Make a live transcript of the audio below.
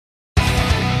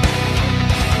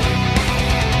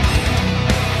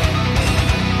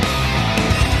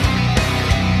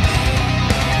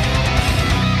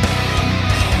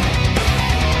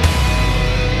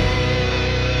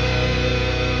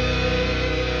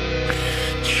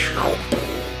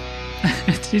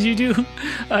Did you do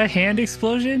a hand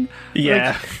explosion?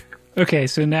 Yeah. Okay,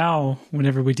 so now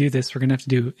whenever we do this, we're going to have to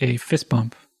do a fist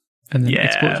bump and then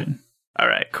explosion. All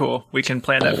right, cool. We can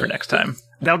plan that for next time.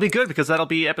 That'll be good because that'll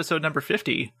be episode number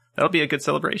 50. That'll be a good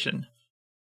celebration.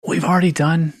 We've already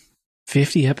done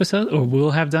 50 episodes, or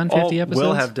we'll have done 50 episodes?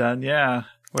 We'll have done, yeah.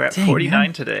 We're at 49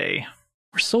 man. Today.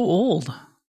 We're so old.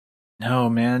 No,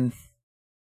 man.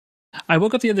 I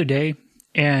woke up the other day,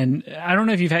 and I don't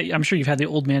know if you've had, I'm sure you've had the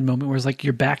old man moment where it's like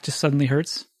your back just suddenly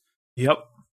hurts. Yep.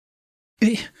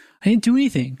 I didn't do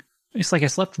anything. It's like I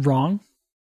slept wrong.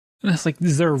 And it's like,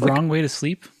 is there a wrong way to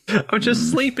sleep? I'm just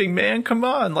sleeping, man. Come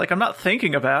on. Like, I'm not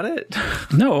thinking about it.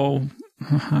 No.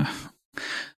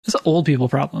 It's old people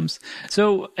problems.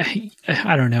 So,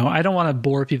 I don't know. I don't want to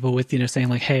bore people with, saying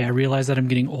like, hey, I realize that I'm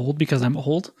getting old because I'm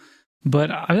old.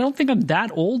 But I don't think I'm that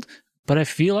old, but I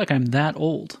feel like I'm that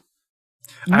old.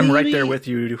 I'm right there with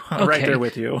you. I'm right there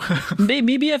with you.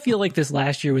 Maybe I feel like this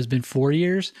last year has been 4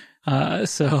 years.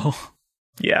 So...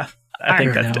 Yeah, I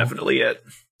think that's definitely it.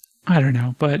 I don't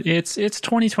know, but it's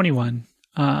 2021.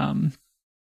 New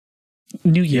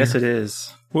year. Yes, it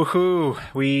is. Woohoo!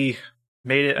 We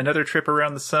made it another trip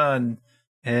around the sun,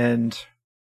 and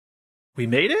we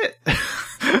made it.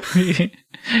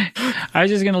 I was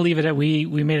just gonna leave it at we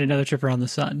made another trip around the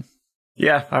sun.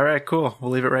 Yeah. All right. Cool.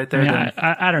 We'll leave it right there. Then.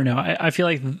 I don't know. I feel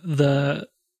like the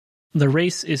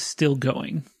race is still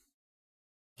going.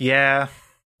 Yeah.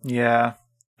 Yeah.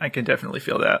 I can definitely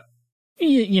feel that.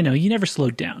 You never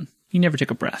slowed down. You never took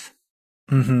a breath.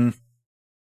 Mm-hmm.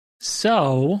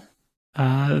 So,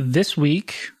 this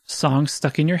week, songs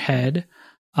stuck in your head.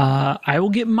 I will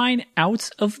get mine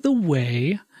out of the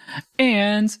way,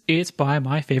 and it's by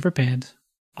my favorite band,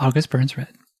 August Burns Red.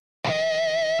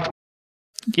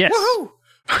 Yes. Woohoo!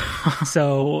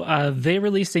 So, they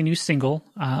released a new single,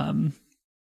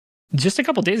 just a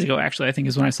couple days ago, actually, I think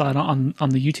is when I saw it on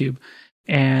the YouTube.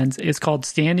 And it's called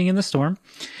Standing in the Storm.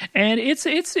 And it's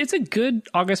a good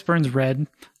August Burns Red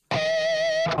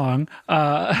song.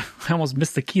 I almost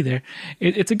missed the key there.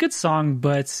 It's a good song,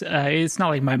 but it's not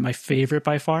like my favorite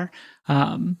by far.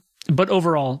 But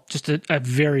overall, just a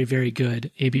very, very good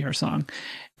ABR song.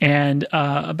 And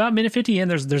about minute 50 in,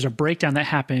 there's a breakdown that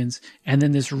happens, and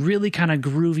then this really kind of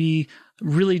groovy,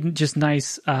 really just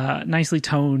nicely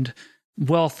toned,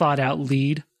 well thought out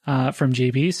lead from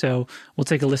JB. So we'll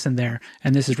take a listen there.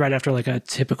 And this is right after like a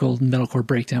typical metalcore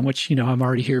breakdown, which, I'm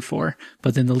already here for.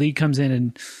 But then the lead comes in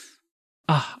and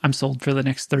I'm sold for the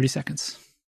next 30 seconds.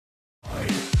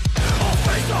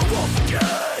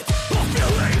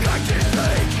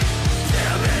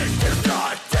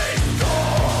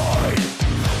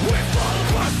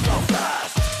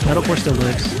 Metalcore still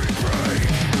lives.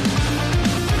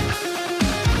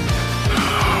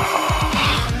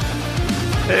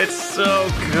 It's so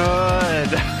good.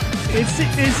 It's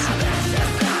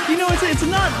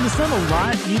not a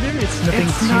lot either. It's nothing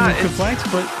too complex,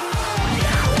 but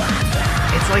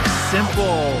it's like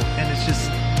simple and it's just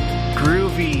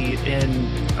groovy and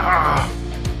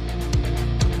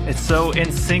it's so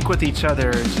in sync with each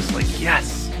other. It's just like,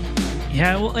 yes.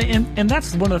 Yeah, well, and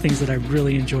that's one of the things that I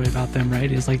really enjoy about them,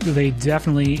 right? Is like they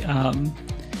definitely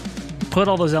put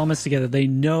all those elements together. They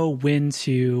know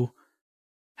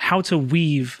how to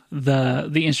weave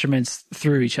the instruments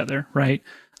through each other, right?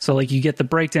 So like you get the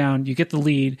breakdown, you get the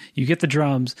lead, you get the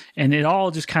drums, and it all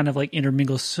just kind of like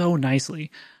intermingles so nicely.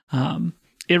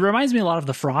 It reminds me a lot of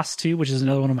The Frost too, which is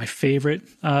another one of my favorite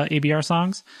ABR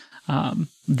songs.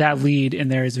 That lead in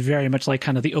there is very much like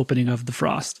kind of the opening of The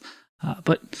Frost.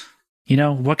 But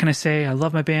what can I say? I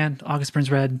love my band, August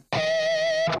Burns Red.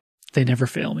 They never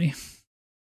fail me.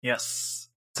 Yes.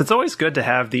 So it's always good to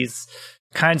have these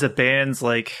kinds of bands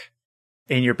like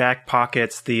in your back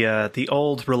pockets, the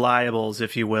old reliables,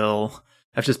 if you will,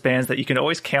 of just bands that you can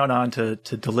always count on to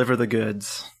deliver the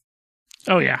goods.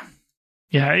 Oh yeah.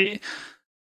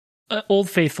 Old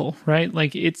Faithful, right?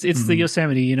 Like it's the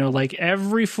Yosemite, like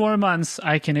every 4 months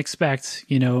I can expect,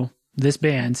 this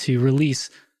band to release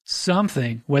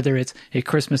something, whether it's a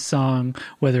Christmas song,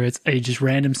 whether it's a just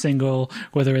random single,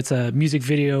 whether it's a music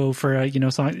video for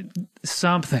a song,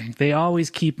 something. They always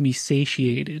keep me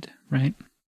satiated, right?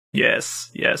 Yes,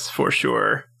 for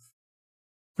sure.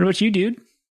 What about you, dude?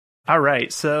 All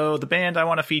right, so the band I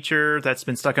want to feature that's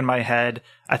been stuck in my head,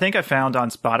 I think I found on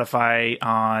Spotify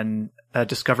on a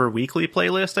Discover Weekly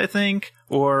playlist, I think,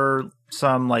 or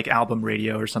some like album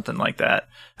radio or something like that.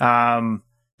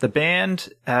 The band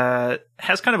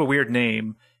has kind of a weird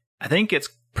name. I think it's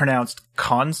pronounced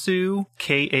Khonsu,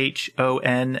 Khonsu.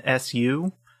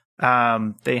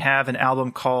 They have an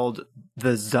album called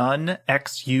The Xun,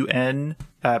 Xun,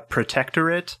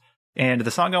 Protectorate. And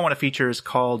the song I want to feature is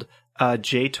called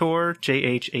Jhator,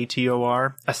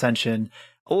 Jhator, Ascension.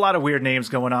 A lot of weird names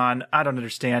going on. I don't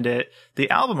understand it. The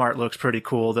album art looks pretty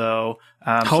cool, though.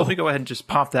 So let me go ahead and just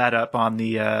pop that up on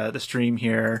the stream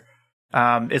here.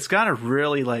 It's got a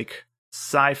really like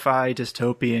sci-fi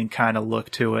dystopian kind of look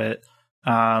to it.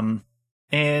 And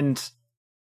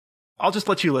I'll just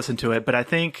let you listen to it, but I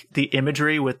think the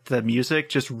imagery with the music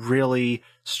just really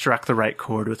struck the right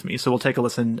chord with me. So we'll take a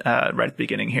listen right at the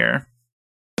beginning here.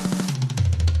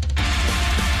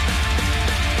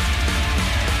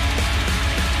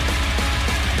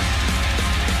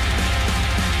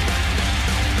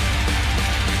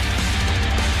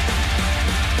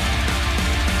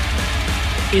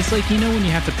 It's like, you know, when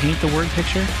you have to paint the word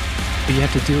picture, but you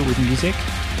have to do it with music?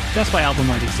 That's why album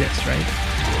art exists, right?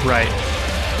 Right.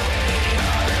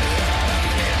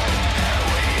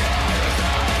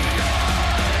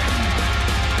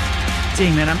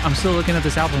 Dang, man, I'm still looking at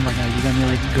this album right now. You got me,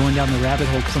 like, going down the rabbit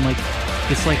hole, because I'm like,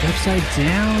 it's like upside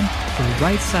down or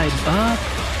right side up.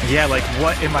 Yeah, like,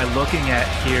 what am I looking at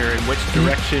here, and which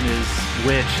direction is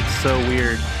which? It's so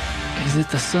weird. Is it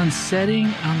the sun setting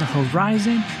on the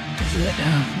horizon? Is it,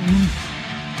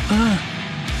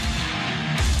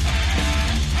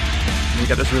 We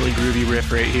got this really groovy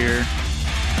riff right here.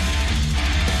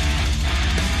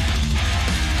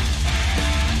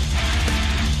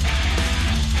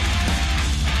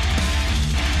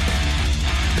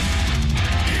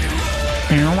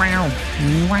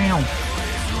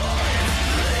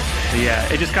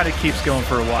 Yeah, it just kind of keeps going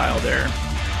for a while there.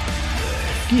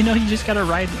 You know, you just gotta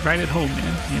ride it home,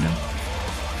 man, you know?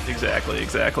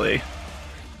 Exactly.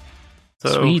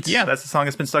 So, Sweet. Yeah, that's the song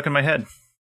that's been stuck in my head.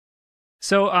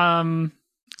 So,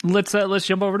 let's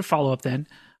jump over to follow-up then.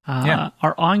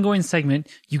 Our ongoing segment,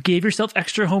 you gave yourself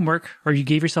extra homework, or you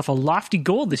gave yourself a lofty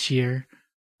goal this year.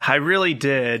 I really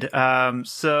did.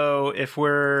 So if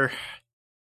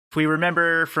we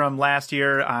remember from last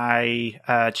year,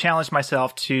 I challenged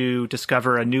myself to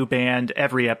discover a new band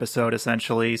every episode,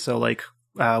 essentially. So like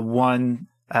one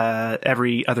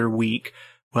every other week.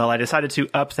 Well, I decided to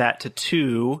up that to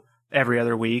 2 every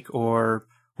other week, or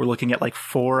we're looking at like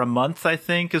 4 a month, I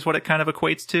think is what it kind of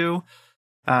equates to.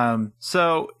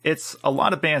 So it's a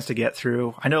lot of bands to get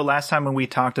through. I know last time when we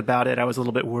talked about it, I was a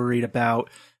little bit worried about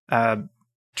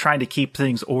trying to keep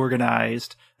things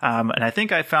organized. And I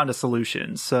think I found a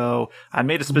solution. So I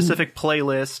made a specific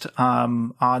playlist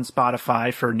on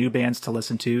Spotify for new bands to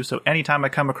listen to. So anytime I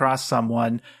come across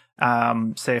someone,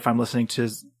 say if I'm listening to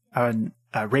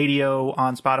a radio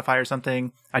on Spotify or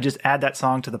something, I just add that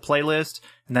song to the playlist.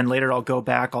 And then later I'll go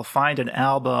back, I'll find an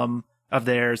album of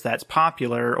theirs that's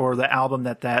popular, or the album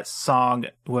that song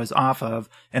was off of,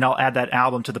 and I'll add that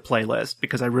album to the playlist,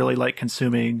 because I really like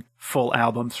consuming full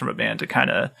albums from a band to kind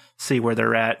of see where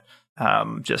they're at,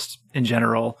 just in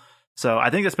general. So I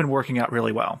think that's been working out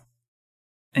really well.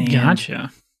 And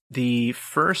gotcha. The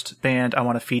first band I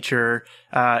want to feature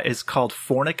is called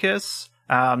Fornicus.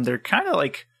 They're kind of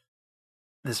like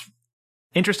this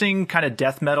interesting kind of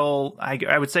death metal.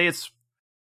 I would say it's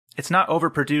not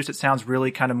overproduced. It sounds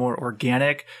really kind of more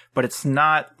organic, but it's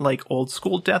not like old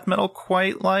school death metal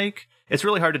quite like. It's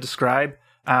really hard to describe.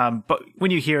 But when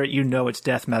you hear it, you know it's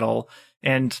death metal.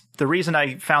 And the reason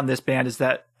I found this band is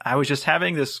that I was just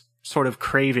having this sort of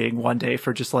craving one day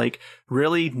for just like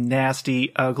really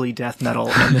nasty, ugly death metal.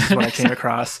 And this is what I came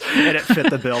across, and it fit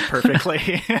the bill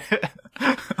perfectly.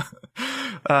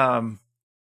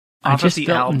 I just felt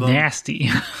album, nasty.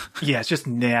 Yeah, it's just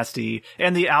nasty.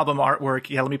 And the album artwork,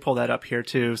 yeah, let me pull that up here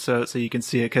too, so you can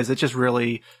see it, because it's just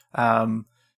really,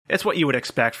 it's what you would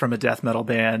expect from a death metal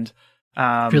band.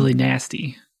 Really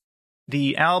nasty.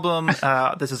 The album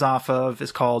this is off of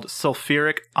is called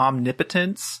Sulfuric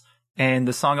Omnipotence, and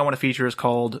the song I want to feature is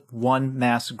called One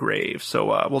Mass Grave.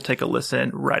 So we'll take a listen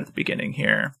right at the beginning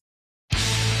here.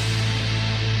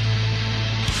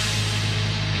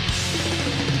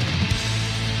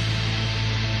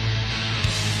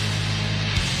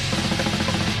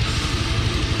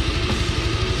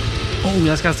 Oh,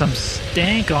 that's got some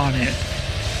stank on it.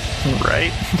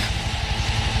 Right?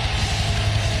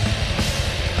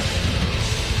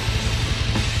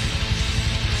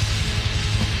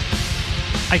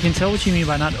 I can tell what you mean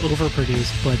by not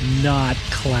overproduced, but not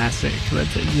classic.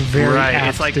 That's a very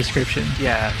apt like, description.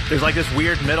 Yeah, there's like this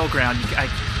weird middle ground. I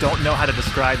don't know how to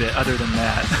describe it other than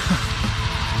that.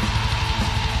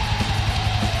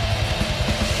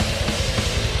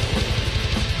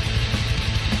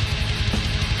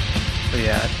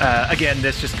 Yeah, again,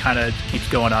 this just kind of keeps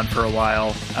going on for a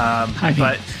while.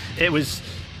 But it was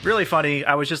really funny.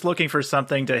 I was just looking for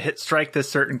something to strike this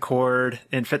certain chord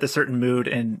and fit this certain mood,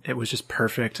 and it was just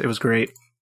perfect. It was great.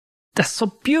 That's so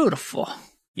beautiful.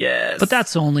 Yes. But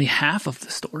that's only half of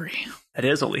the story. That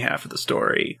is only half of the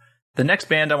story. The next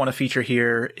band I want to feature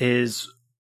here is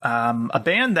a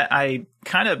band that I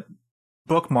kind of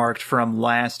bookmarked from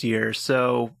last year.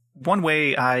 So one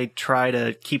way I try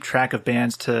to keep track of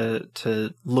bands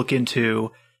to look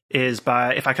into is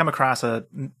by, if I come across a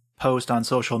post on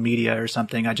social media or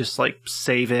something, I just like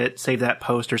save that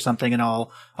post or something, and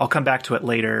I'll come back to it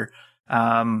later.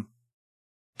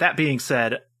 That being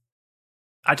said,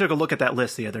 I took a look at that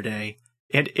list the other day,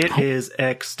 and it is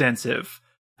extensive.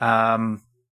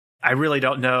 I really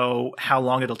don't know how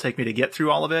long it'll take me to get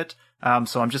through all of it.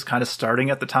 So I'm just kind of starting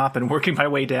at the top and working my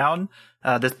way down.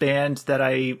 This band that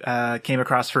I came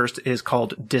across first is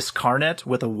called Discarnate,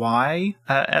 with a Y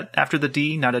after the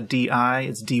D, not a D-I,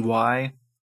 it's D-Y.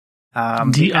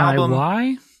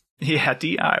 D-I-Y? Yeah,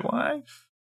 D-I-Y.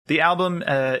 The album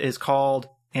is called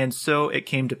And So It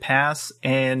Came to Pass,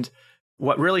 and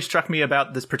what really struck me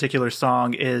about this particular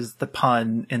song is the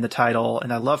pun in the title,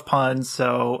 and I love puns,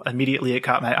 so immediately it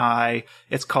caught my eye.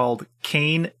 It's called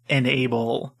Cain and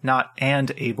Abel, not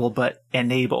and Abel, but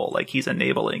enable, like he's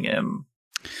enabling him.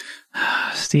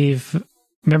 Steve,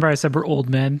 remember I said we're old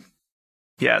men?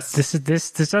 Yes.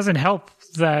 This doesn't help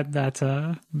that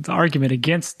the argument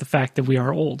against the fact that we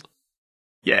are old.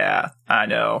 Yeah, I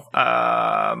know.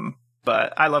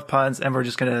 But I love puns, and we're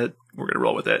gonna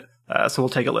roll with it. So we'll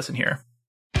take a listen here.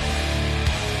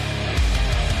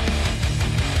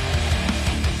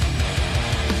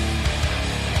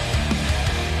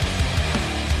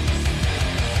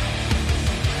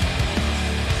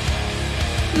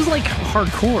 This is like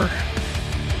hardcore.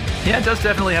 Yeah, it does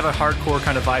definitely have a hardcore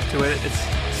kind of vibe to it.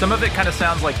 Some of it kind of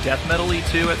sounds like death metal-y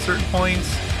too at certain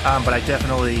points. But I think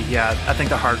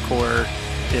the hardcore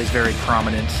is very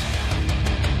prominent.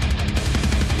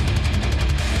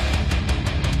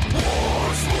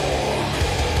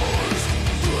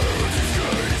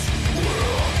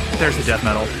 There's the death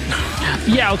metal.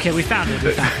 Yeah, okay, we found it.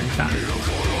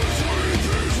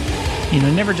 You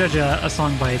know, never judge a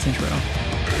song by its intro.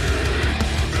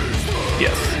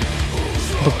 Yes.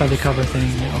 Book by the cover thing.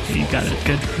 Okay, you got it.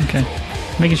 Good. Okay.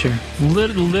 Making sure.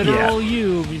 Literal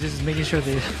you just making sure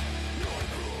that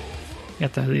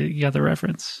you got the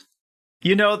reference.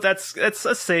 You know, that's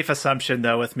a safe assumption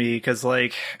though with me, because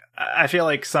like I feel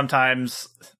like sometimes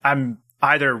I'm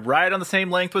either right on the same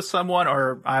length with someone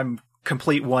or I'm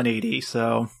complete 180,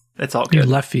 so it's all good. You're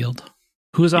left field.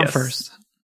 Who's on first?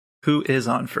 Who is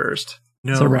on first?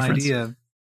 No idea.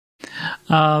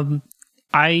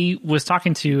 I was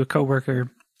talking to a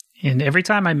coworker, and every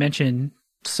time I mention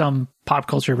some pop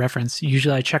culture reference,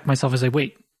 usually I check myself as like,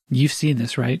 wait, you've seen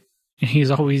this, right? And he's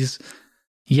always,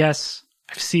 yes,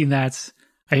 I've seen that.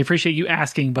 I appreciate you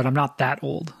asking, but I'm not that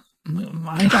old.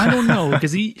 I don't know,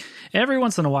 because every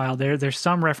once in a while there's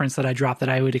some reference that I drop that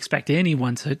I would expect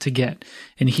anyone to get,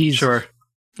 and he's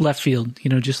left field, you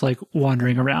know, just like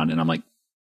wandering around, and I'm like,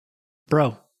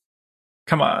 bro,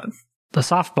 come on, the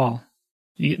softball.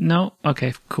 No,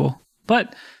 okay, cool.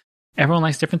 But everyone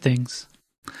likes different things.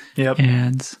 Yep.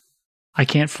 And I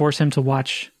can't force him to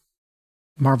watch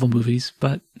Marvel movies,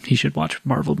 but he should watch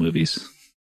Marvel movies.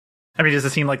 I mean, does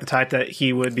it seem like the type that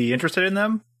he would be interested in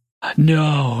them?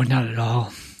 No, not at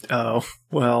all. Oh,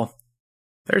 well,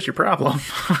 there's your problem.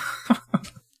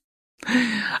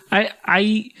 I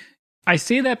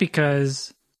say that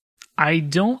because I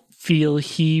don't feel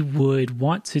he would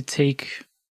want to take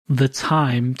the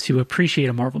time to appreciate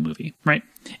a Marvel movie, right?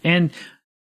 And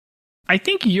I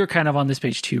think you're kind of on this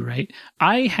page too, right?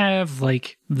 I have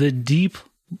like the deep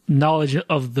knowledge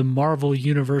of the Marvel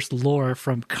Universe lore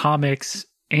from comics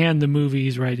and the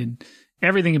movies, right? And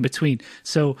everything in between.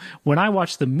 So when I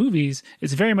watch the movies,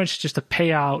 it's very much just a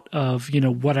payout of, you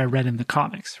know, what I read in the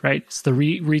comics, right? It's the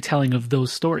retelling of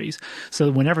those stories.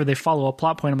 So whenever they follow a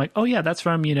plot point, I'm like, oh yeah, that's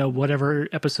from, you know, whatever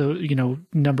episode, you know,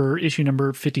 issue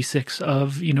number 56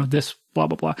 of, you know, this blah,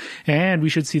 blah, blah. And we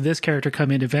should see this character come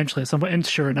in eventually at some point. And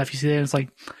sure enough, you see that and it's like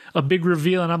a big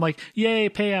reveal. And I'm like, yay,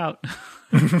 payout.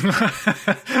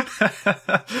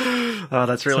 Oh,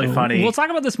 that's really funny. We'll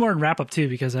talk about this more in wrap up too,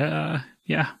 because I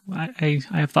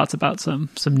have thoughts about some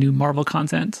new Marvel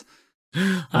content.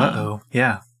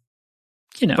 Yeah.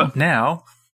 You know, but now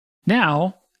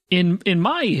in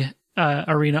my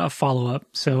arena of follow up,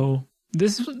 so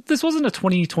this wasn't a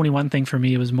 2021 thing for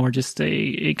me. It was more just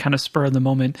a kind of spur of the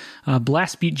moment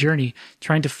blast beat journey,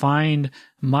 trying to find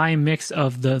my mix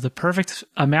of the perfect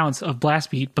amounts of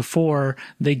blast beat before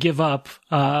they give up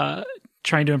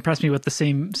trying to impress me with the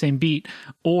same beat,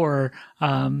 or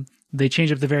they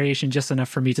change up the variation just enough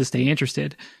for me to stay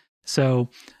interested. So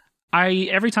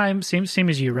every time, same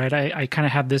as you, right? I kind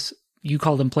of have this you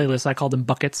call them playlists, I call them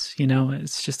buckets. You know,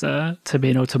 it's just a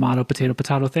tomato, tomato, potato,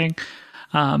 potato thing.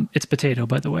 It's potato,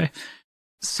 by the way.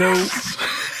 So,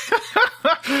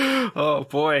 oh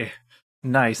boy,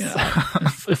 nice.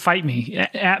 Fight me,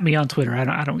 at me on Twitter.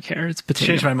 I don't care. It's potato.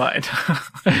 Change my mind.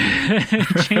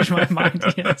 Change my mind.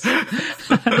 Yes.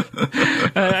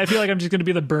 I feel like I'm just going to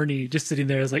be the Bernie, just sitting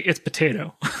there. It's like it's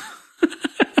potato.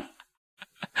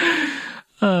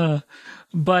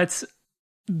 But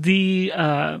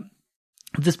the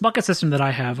this bucket system that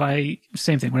I have,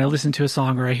 same thing. When I listen to a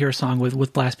song or I hear a song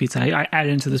with blast beats, I add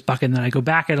it into this bucket, and then I go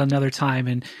back at another time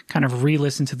and kind of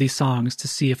re-listen to these songs to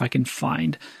see if I can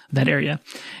find that area.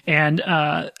 And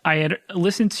I had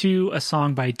listened to a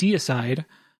song by Deicide,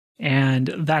 and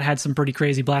that had some pretty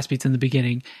crazy blast beats in the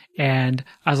beginning. And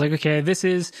I was like, okay, this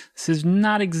is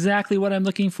not exactly what I'm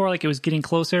looking for. Like, it was getting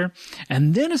closer.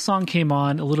 And then a song came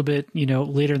on a little bit,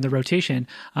 later in the rotation,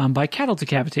 by Cattle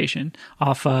Decapitation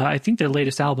off, I think their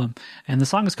latest album. And the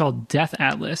song is called Death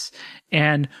Atlas.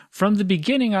 And from the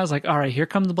beginning, I was like, all right, here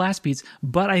come the blast beats.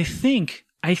 But I think,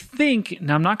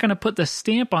 now I'm not going to put the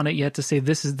stamp on it yet to say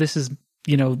this is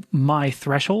my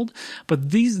threshold, but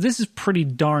this is pretty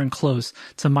darn close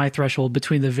to my threshold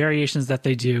between the variations that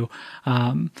they do.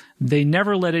 They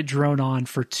never let it drone on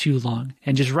for too long,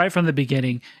 and just right from the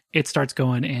beginning, it starts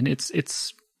going, and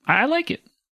I like it.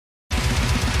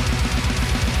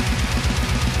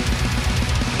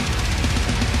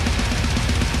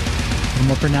 One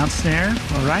more pronounced snare.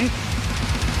 All right.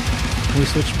 Can we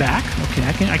switch back? Okay,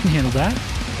 I can handle that.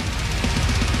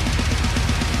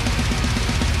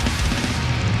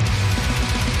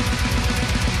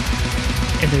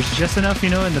 And there's just enough, in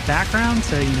the background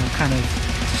to, kind of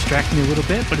distract me a little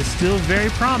bit, but it's still very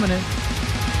prominent.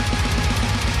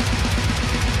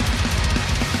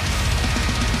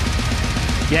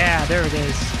 Yeah, there it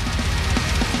is.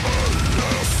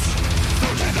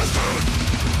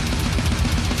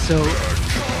 So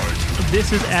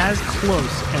this is as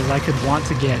close as I could want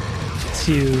to get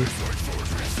to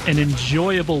an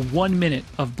enjoyable 1 minute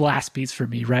of blast beats for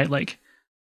me, right? Like,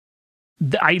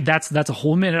 that's a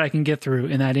whole minute I can get through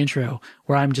in that intro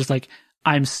where I'm just like,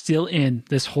 I'm still in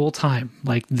this whole time.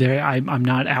 Like, I'm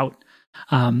not out.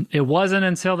 It wasn't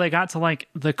until they got to like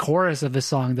the chorus of the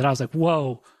song that I was like,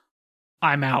 whoa,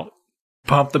 I'm out.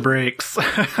 Pump the brakes.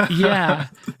 Yeah.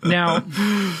 Now,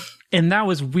 and that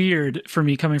was weird for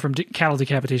me coming from Cattle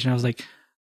Decapitation. I was like,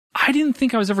 I didn't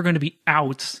think I was ever going to be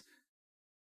out.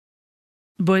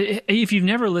 But if you've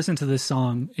never listened to this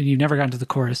song and you've never gotten to the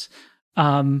chorus,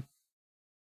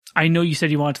 I know you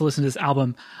said you wanted to listen to this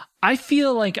album. I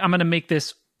feel like I'm going to make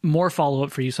this more follow-up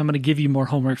for you, so I'm going to give you more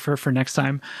homework for next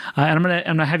time. And I'm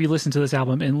going to have you listen to this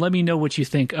album and let me know what you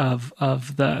think of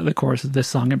the chorus of this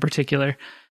song in particular.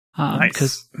 Nice.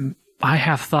 Because I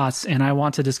have thoughts and I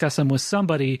want to discuss them with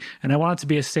somebody, and I want it to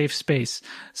be a safe space.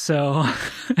 So,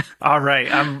 all right,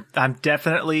 I'm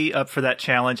definitely up for that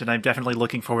challenge, and I'm definitely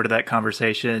looking forward to that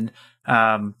conversation.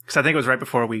 Because I think it was right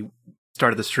before we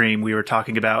started the stream, we were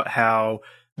talking about how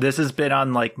this has been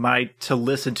on like my to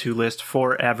listen to list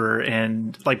forever,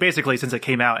 and like basically since it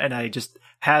came out, and I just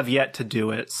have yet to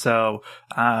do it. So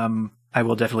I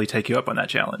will definitely take you up on that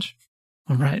challenge.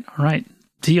 All right.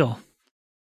 Deal.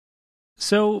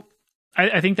 So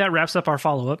I think that wraps up our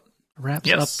follow-up.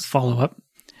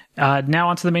 Now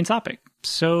onto the main topic.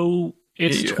 So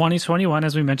it's 2021,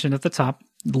 as we mentioned at the top.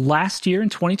 Last year in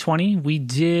 2020, we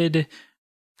did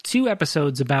 2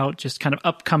 episodes about just kind of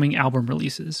upcoming album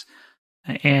releases.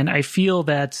 And I feel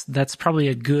that that's probably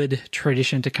a good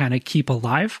tradition to kind of keep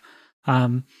alive.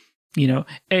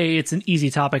 It's an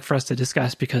easy topic for us to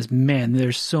discuss because, man,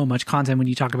 there's so much content when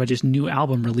you talk about just new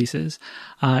album releases.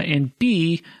 And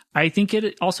B, I think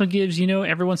it also gives,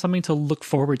 everyone something to look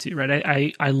forward to,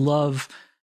 right? I love,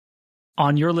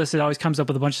 on your list, it always comes up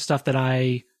with a bunch of stuff that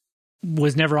I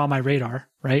was never on my radar,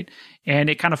 right? And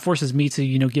it kind of forces me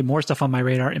to, get more stuff on my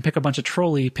radar and pick a bunch of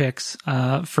trolley picks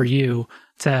for you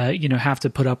to, have to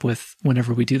put up with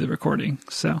whenever we do the recording.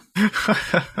 So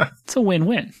it's a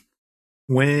win-win.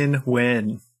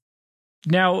 Win-win.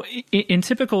 Now, in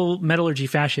typical Metallurgy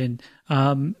fashion,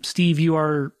 Steve, you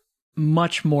are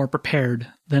much more prepared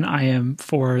than I am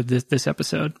for this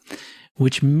episode,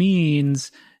 which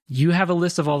means you have a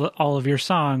list of all of your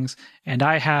songs, and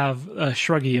I have a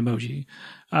shruggy emoji.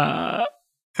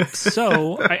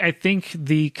 So I think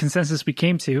the consensus we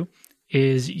came to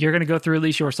is you're going to go through at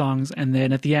least your songs, and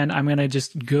then at the end, I'm going to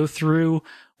just go through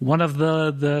one of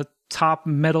the top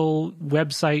metal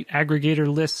website aggregator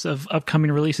lists of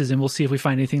upcoming releases, and we'll see if we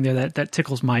find anything there that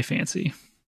tickles my fancy.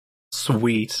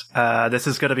 Sweet. This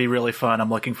is going to be really fun. I'm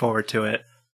looking forward to it.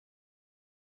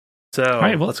 So All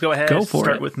right, well, let's go ahead go and for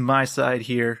start it. with my side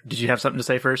here. Did you have something to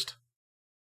say first?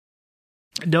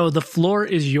 No, the floor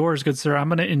is yours, good sir. I'm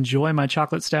going to enjoy my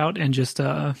chocolate stout and just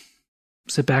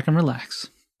sit back and relax.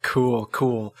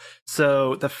 Cool.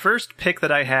 So the first pick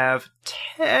that I have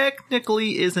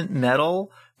technically isn't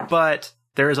metal, but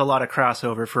there is a lot of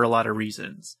crossover for a lot of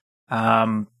reasons.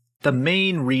 The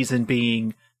main reason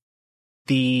being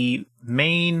the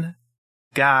main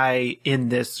guy in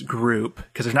this group,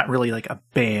 because there's not really like a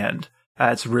band,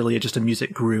 it's really just a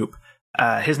music group.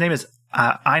 His name is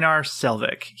Einar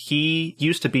Selvik. He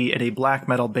used to be in a black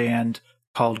metal band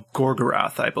called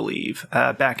Gorgoroth, I believe,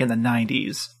 back in the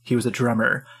 90s. He was a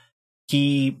drummer.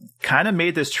 He kind of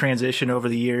made this transition over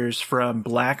the years from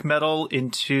black metal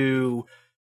into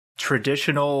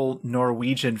traditional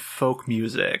Norwegian folk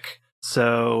music.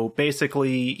 So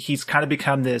basically, he's kind of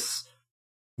become this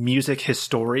music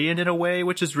historian in a way,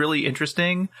 which is really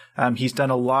interesting. He's done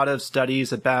a lot of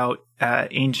studies about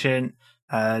ancient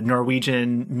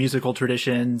Norwegian musical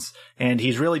traditions, and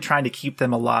he's really trying to keep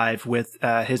them alive with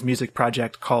his music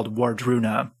project called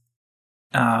Wardruna.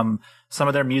 Some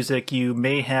of their music you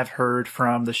may have heard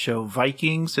from the show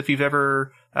Vikings, if you've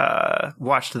ever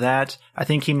watched that. I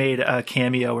think he made a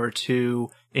cameo or two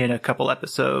in a couple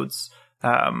episodes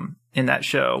in that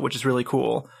show, which is really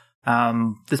cool.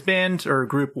 This band or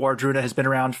group Wardruna has been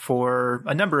around for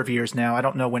a number of years now. I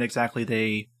don't know when exactly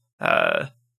they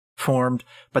formed,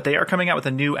 but they are coming out with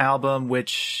a new album,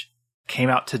 which came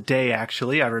out today,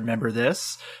 actually. I remember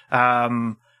this.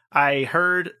 I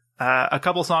heard a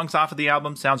couple songs off of the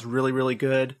album. Sounds really, really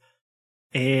good.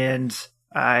 And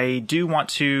I do want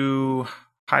to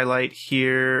highlight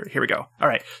here. Here we go. All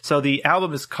right. So the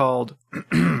album is called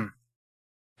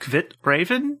Kvit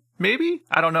Raven, maybe?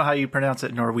 I don't know how you pronounce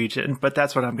it in Norwegian, but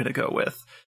that's what I'm going to go with.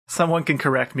 Someone can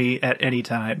correct me at any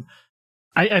time.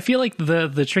 I feel like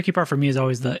the tricky part for me is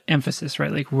always the emphasis,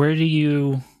 right? Like, where do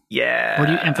you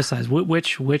emphasize?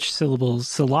 Which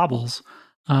syllables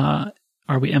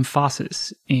are we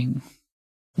emphasizing?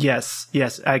 Yes,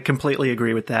 I completely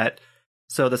agree with that.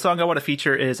 So the song I want to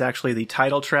feature is actually the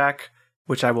title track,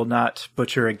 which I will not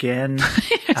butcher again. Dang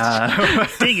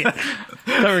it. I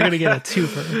thought we were going to get a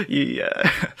twofer.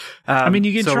 Yeah. I mean,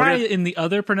 you can try it in the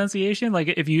other pronunciation. Like,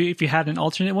 if you had an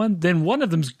alternate one, then one of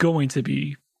them's going to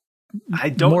be I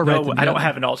don't more know. right I don't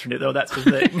have an alternate, though. That's the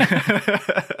thing.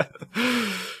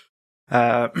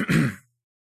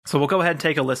 So we'll go ahead and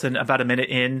take a listen about a minute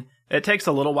in. It takes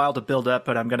a little while to build up,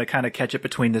 but I'm going to kind of catch it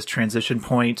between this transition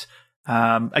point.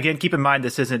 Again, keep in mind,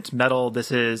 this isn't metal. This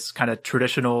is kind of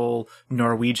traditional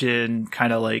Norwegian,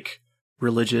 kind of like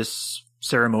religious,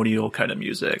 ceremonial kind of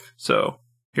music. So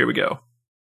here we go.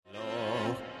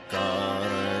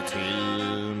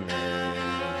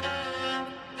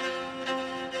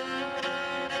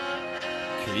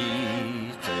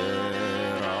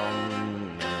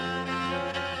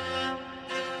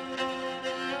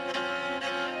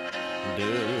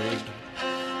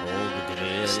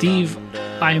 Steve,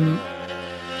 I'm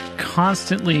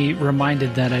constantly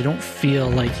reminded that I don't feel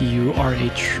like you are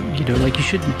like you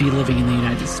shouldn't be living in the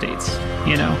United States,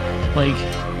 like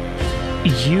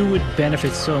you would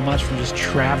benefit so much from just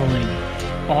traveling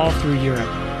all through Europe,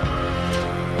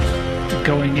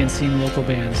 going and seeing local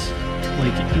bands.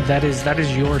 Like that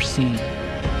is your scene.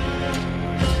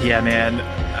 Yeah, man.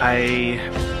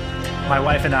 My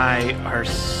wife and I are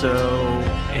so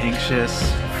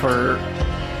anxious for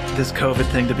this COVID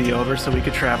thing to be over so we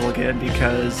could travel again,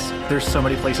 because there's so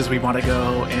many places we want to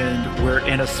go, and we're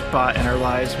in a spot in our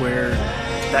lives where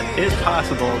that is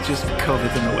possible, just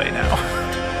COVID's in the way now.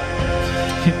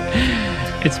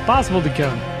 It's possible to go,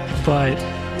 but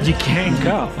you can't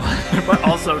go. But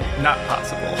also not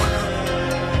possible.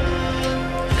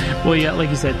 Well, yeah, like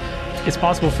you said, it's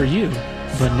possible for you,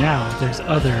 but now there's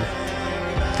other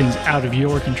things out of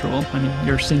your control. I mean,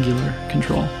 your singular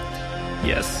control.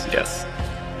 Yes.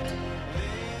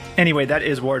 Anyway, that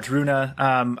is Wardruna.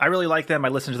 I really like them. I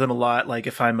listen to them a lot. Like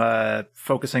if I'm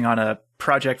focusing on a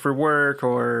project for work,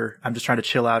 or I'm just trying to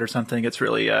chill out or something, it's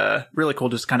really really cool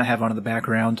just kind of have on in the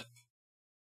background.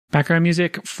 Background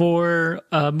music for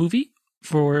a movie,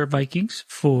 for Vikings,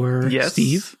 for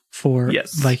Steve, for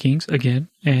Vikings again,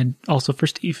 and also for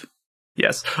Steve.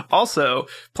 Yes. Also,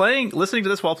 listening to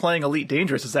this while playing Elite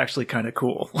Dangerous is actually kind of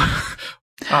cool.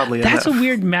 Oddly enough. That's a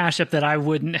weird mashup that I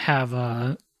wouldn't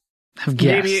have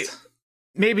guessed.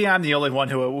 Maybe I'm the only one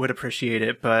who would appreciate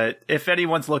it, but if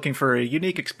anyone's looking for a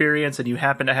unique experience and you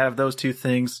happen to have those two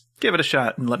things, give it a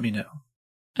shot and let me know.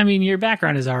 I mean, your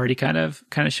background is already kind of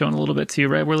showing a little bit too,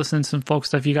 right? We're listening to some folk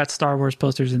stuff. You got Star Wars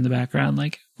posters in the background,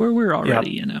 like we're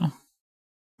already,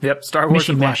 Yep, Star Wars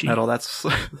and black metal.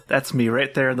 That's me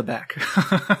right there in the back.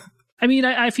 I mean,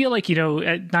 I feel like,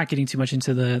 not getting too much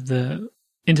into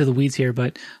the weeds here,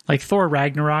 but like Thor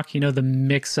Ragnarok, the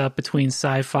mix up between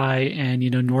sci-fi and,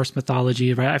 Norse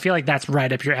mythology, right? I feel like that's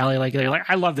right up your alley. Like, you're like,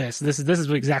 I love this. This is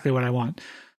exactly what I want.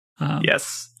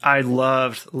 Yes, I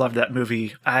loved that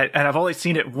movie. And I've only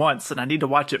seen it once, and I need to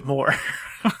watch it more.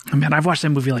 Man, I've watched that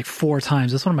movie like 4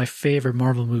 times. That's one of my favorite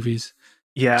Marvel movies.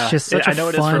 Yeah, it's just such I know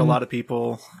it is for a lot of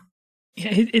people.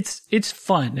 Yeah, it's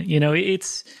fun.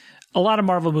 It's a lot of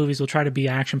Marvel movies will try to be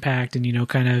action packed and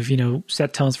kind of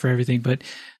set tones for everything, but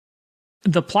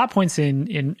the plot points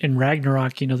in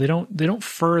Ragnarok, they don't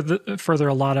further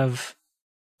a lot of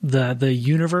the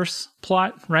universe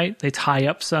plot, right? They tie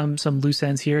up some loose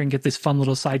ends here and get these fun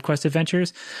little side quest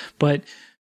adventures. But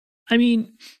I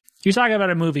mean, you're talking about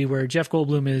a movie where Jeff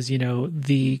Goldblum is,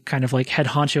 the kind of like head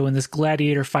honcho in this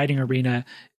gladiator fighting arena.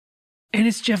 And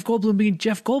it's Jeff Goldblum being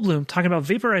Jeff Goldblum talking about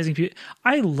vaporizing people.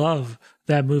 I love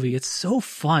that movie. It's so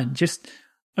fun. Just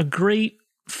a great,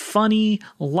 funny,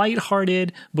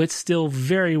 lighthearted, but still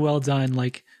very well done,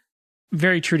 like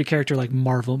very true to character, like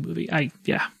Marvel movie.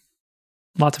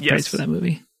 Lots of praise for that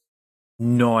movie.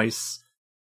 Nice.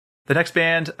 The next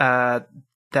band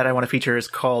that I want to feature is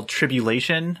called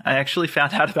Tribulation. I actually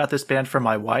found out about this band from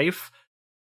my wife.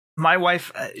 My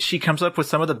wife, she comes up with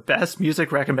some of the best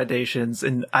music recommendations,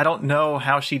 and I don't know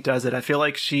how she does it. I feel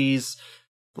like she's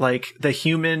like the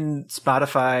human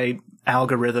Spotify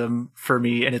algorithm for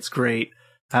me, and it's great.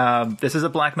 This is a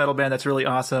black metal band that's really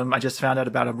awesome. I just found out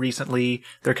about them recently.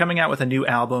 They're coming out with a new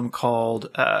album called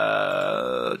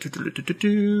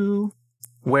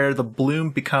Where the Bloom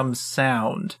Becomes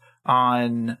Sound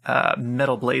on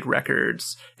Metal Blade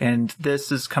Records, and this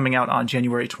is coming out on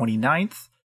January 29th.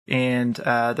 And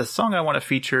the song I want to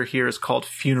feature here is called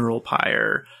Funeral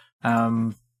Pyre.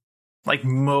 Like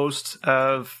most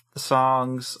of the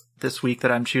songs this week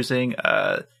that I'm choosing,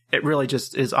 it really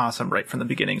just is awesome right from the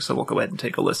beginning. So we'll go ahead and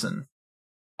take a listen.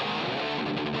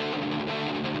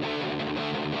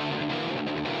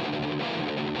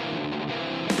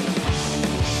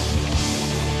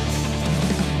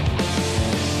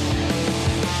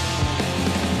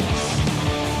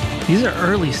 These are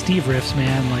early Steve riffs,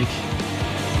 man. Like,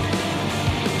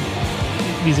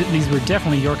 these were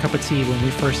definitely your cup of tea when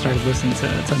we first started listening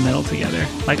to metal together.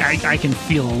 Like, I can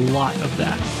feel a lot of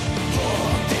that.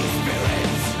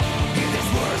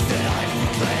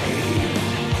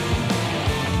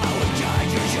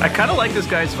 I kind of like this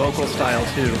guy's vocal style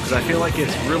too, because I feel like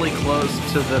it's really close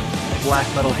to the black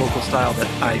metal vocal style that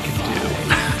I can do.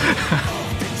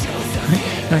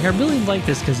 Like, I really like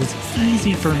this because it's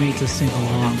easy for me to sing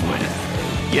along with.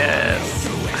 Yes.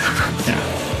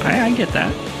 Yeah, I get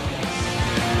that.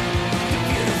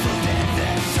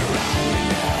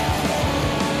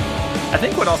 I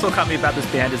think what also caught me about this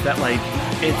band is that, like,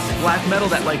 it's black metal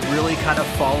that, like, really kind of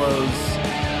follows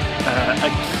a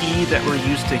key that we're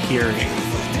used to hearing.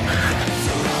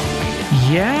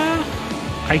 Yeah,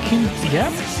 I can.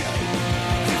 Yep.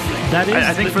 That is.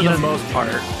 I think for the most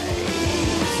part.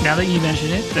 Now that you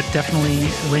mention it, that definitely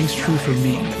rings true for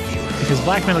me, because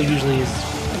black metal usually is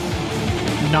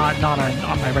not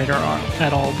on my radar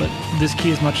at all. But this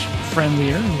key is much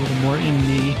friendlier, a little more in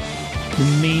the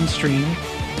mainstream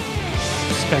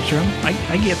spectrum.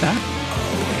 I get that.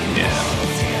 Yeah.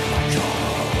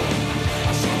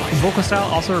 The vocal style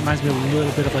also reminds me a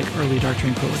little bit of like early Dark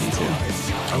Tranquillity too.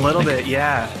 A little bit,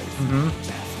 yeah. Mm-hmm.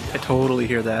 I totally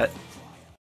hear that.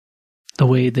 The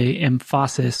way they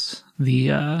emphasize.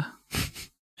 Yes.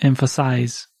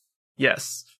 Emphasize.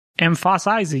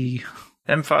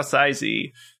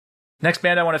 Next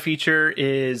band I want to feature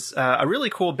is a really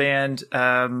cool band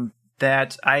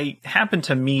that I happened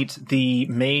to meet the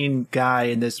main guy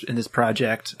in this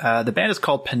project. The band is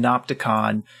called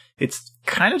Panopticon. It's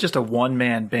kind of just a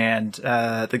one-man band.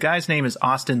 The guy's name is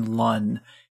Austin Lunn.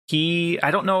 I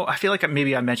don't know, I feel like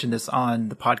maybe I mentioned this on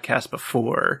the podcast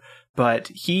before, but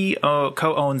he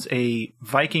co-owns a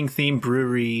Viking-themed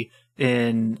brewery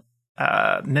in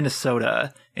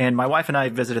Minnesota, and my wife and I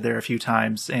visited there a few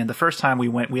times, and the first time we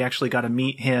went, we actually got to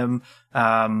meet him.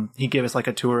 He gave us like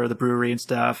a tour of the brewery and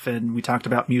stuff, and we talked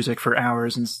about music for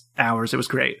hours and hours. It was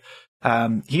great.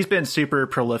 He's been super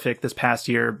prolific this past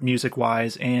year,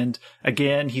 music-wise, and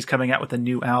again, he's coming out with a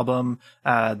new album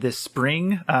this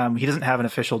spring. He doesn't have an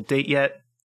official date yet.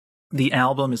 The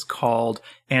album is called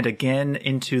And Again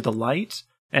Into the Light,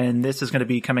 and this is going to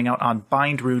be coming out on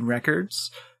Bind Rune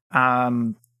Records.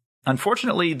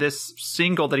 Unfortunately, this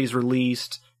single that he's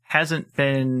released hasn't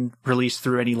been released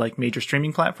through any like major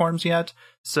streaming platforms yet,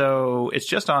 so it's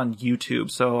just on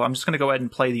YouTube. So I'm just going to go ahead and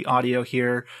play the audio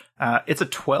here. It's a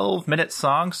 12-minute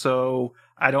song, so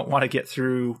I don't want to get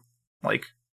through like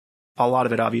a lot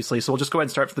of it, obviously. So we'll just go ahead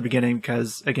and start from the beginning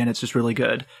because, again, it's just really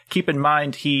good. Keep in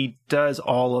mind, he does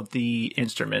all of the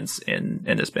instruments in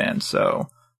this band. So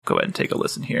go ahead and take a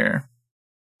listen here.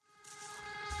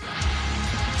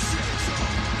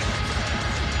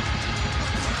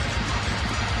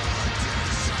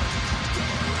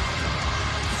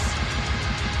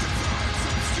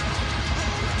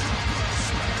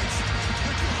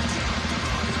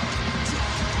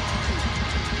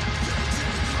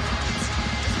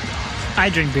 I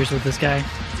drink beers with this guy.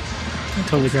 I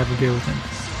totally grab a beer with him.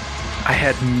 I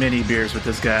had many beers with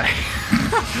this guy.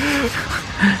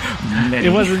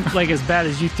 It wasn't like as bad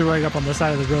as you throwing up on the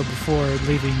side of the road before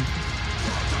leaving.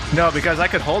 No, because I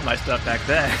could hold my stuff back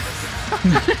then.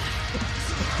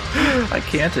 I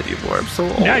can't anymore. I'm so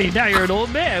old. Now you're an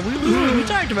old man. We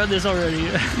talked about this already.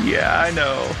 Yeah, I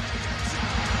know.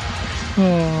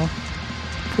 Oh,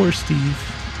 poor Steve.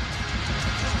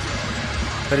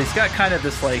 But he's got kind of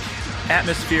this like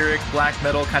atmospheric black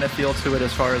metal kind of feel to it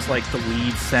as far as like the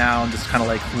lead sound, just kind of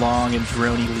like long and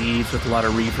drony leads with a lot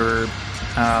of reverb.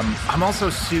 I'm also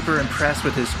super impressed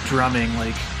with his drumming.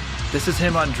 Like, this is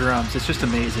him on drums. It's just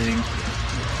amazing.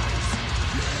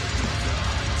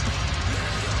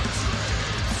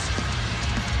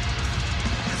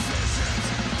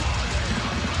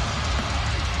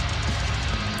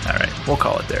 All right, we'll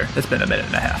call it there. It's been a minute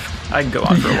and a half. I can go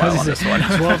on for a while on this one.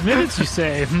 12 minutes, you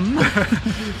say?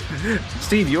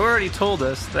 Steve, you already told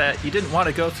us that you didn't want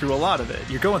to go through a lot of it.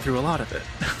 You're going through a lot of it.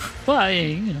 Well,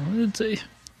 it's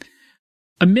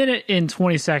a minute and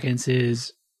 20 seconds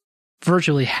is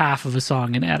virtually half of a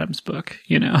song in Adam's book,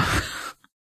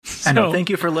 So, I know. Thank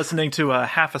you for listening to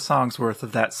half a song's worth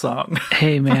of that song.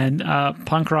 Hey, man,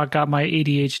 punk rock got my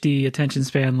ADHD attention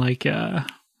span like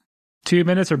 2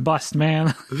 minutes or bust,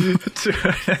 man. 2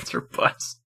 minutes or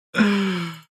bust.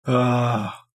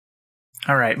 All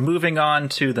right, moving on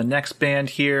to the next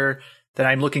band here that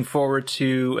I'm looking forward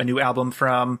to a new album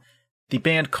from. The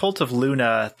band Cult of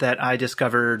Luna that I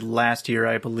discovered last year,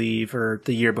 I believe, or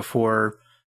the year before,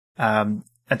 at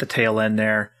the tail end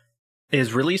there,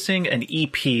 is releasing an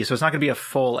EP. So it's not going to be a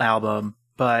full album,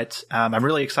 but I'm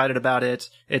really excited about it.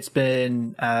 It's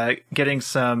been getting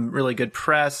some really good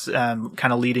press,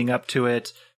 kind of leading up to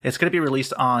it. It's going to be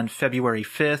released on February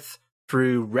 5th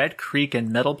through Red Creek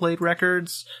and Metal Blade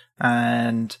Records.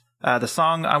 And the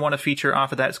song I want to feature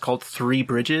off of that is called Three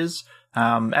Bridges.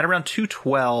 At around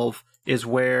 2:12 is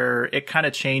where it kind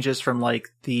of changes from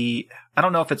like I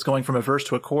don't know if it's going from a verse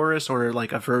to a chorus or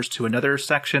like a verse to another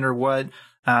section or what.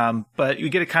 But you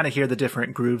get to kind of hear the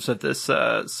different grooves of this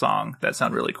song that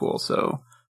sound really cool. So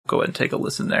go ahead and take a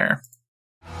listen there.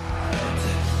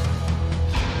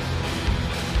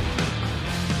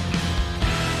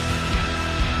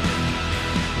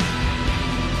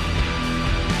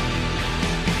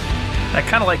 I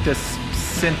kind of like this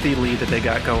synthy lead that they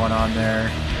got going on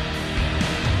there.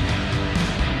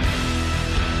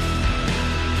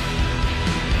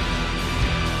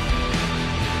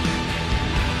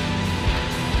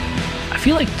 I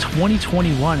feel like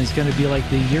 2021 is going to be like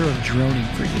the year of droning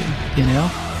for you,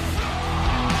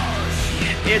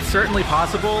 It's certainly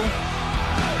possible.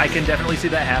 I can definitely see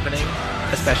that happening,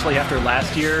 especially after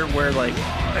last year where like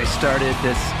I started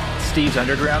this Steve's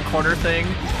Underground Corner thing,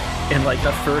 and like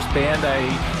the first band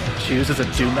I choose is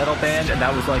a doom metal band, and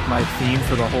that was like my theme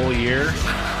for the whole year.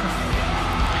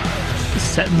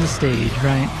 Setting the stage,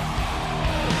 right?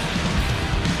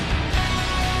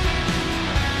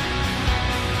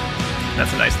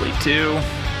 That's a nice lead too.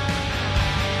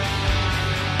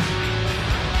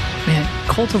 Man,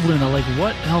 Cult of Luna, like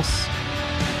what else?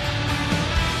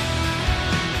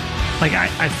 Like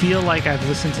I feel like I've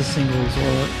listened to singles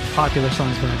or popular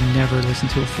songs, but I've never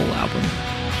listened to a full album.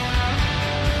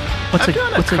 I've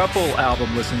done a couple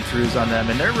album listen-throughs on them,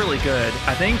 and they're really good.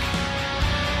 I think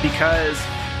because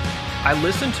I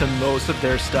listen to most of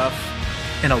their stuff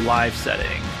in a live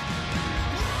setting.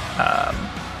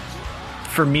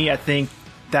 For me, I think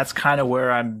that's kind of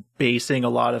where I'm basing a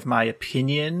lot of my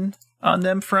opinion on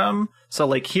them from. So,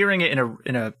 like, hearing it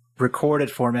in a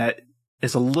recorded format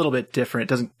is a little bit different.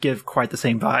 It doesn't give quite the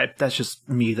same vibe. That's just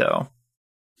me, though.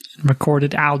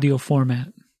 Recorded audio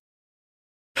format.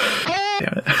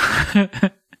 Damn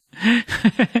it.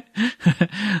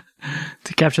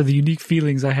 To capture the unique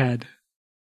feelings I had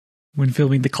when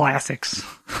filming the classics.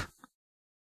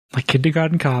 Like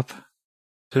Kindergarten Cop.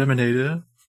 Terminator.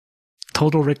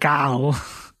 Total Recall.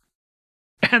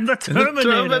 And the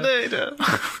Terminator.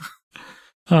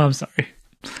 Oh, I'm sorry.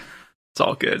 It's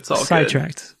all good. It's all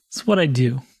Sidetracked. good. It's what I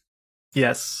do.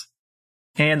 Yes.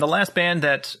 And the last band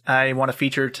that I want to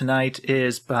feature tonight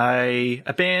is by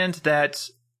a band that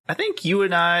I think you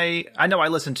and I know I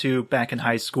listened to back in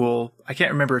high school. I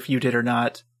can't remember if you did or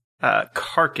not.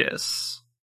 Carcass.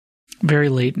 Very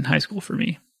late in high school for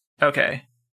me. Okay.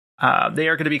 They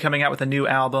are going to be coming out with a new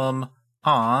album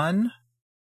on...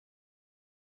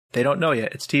 They don't know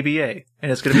yet. It's TBA.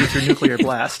 And it's going to be through Nuclear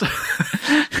Blast.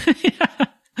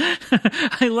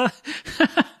 I love...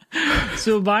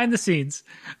 So behind the scenes,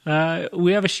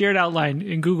 we have a shared outline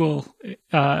in Google,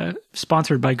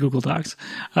 sponsored by Google Docs,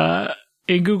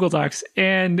 in Google Docs.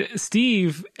 And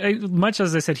Steve, much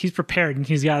as I said, he's prepared and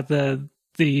he's got the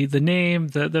name,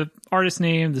 the artist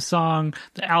name, the song,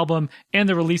 the album, and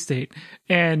the release date.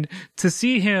 And to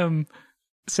see him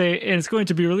say, and it's going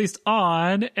to be released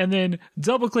on, and then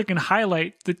double click and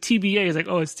highlight the TBA, is like,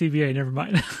 oh, it's TBA, never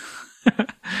mind.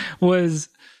 It was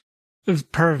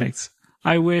perfect.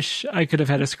 I wish I could have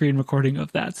had a screen recording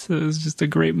of that. So it was just a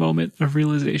great moment of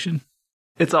realization.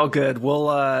 It's all good.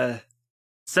 We'll,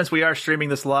 since we are streaming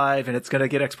this live and it's going to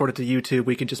get exported to YouTube,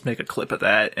 we can just make a clip of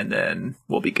that and then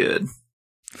we'll be good.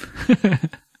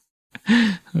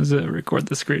 Let's record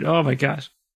the screen. Oh my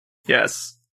gosh.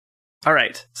 Yes. All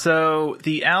right. So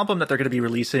the album that they're going to be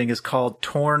releasing is called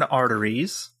Torn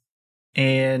Arteries.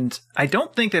 And I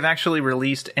don't think they've actually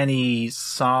released any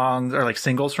songs or like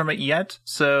singles from it yet.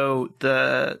 So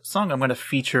the song I'm going to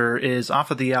feature is off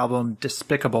of the album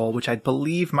Despicable, which I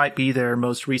believe might be their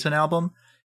most recent album.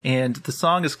 And the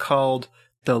song is called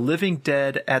The Living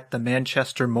Dead at the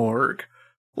Manchester Morgue.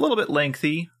 A little bit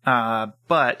lengthy,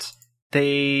 but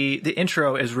the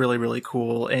intro is really, really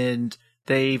cool. And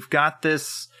they've got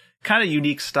this kind of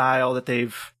unique style that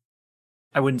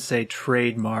I wouldn't say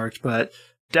trademarked, but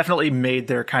definitely made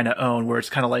their kind of own, where it's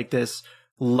kind of like this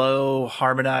low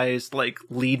harmonized, like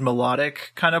lead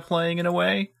melodic kind of playing in a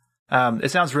way.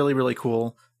 It sounds really, really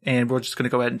cool. And we're just going to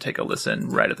go ahead and take a listen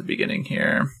right at the beginning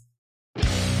here.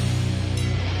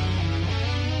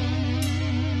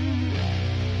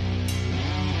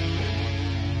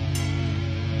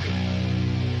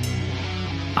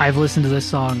 I've listened to this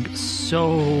song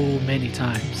so many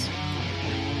times.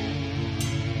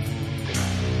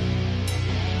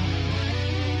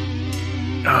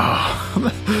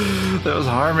 Oh, those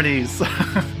harmonies.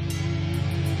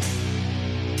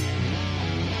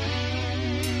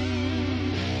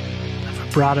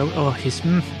 Vibrato. Oh, he's...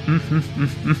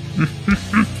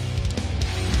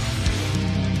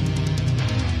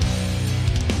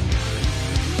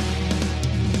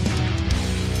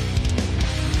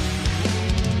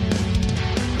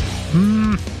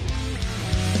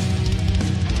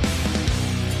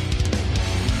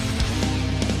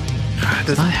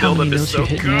 This build-up is so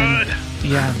good. Man.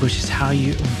 Yeah, which is how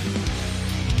you...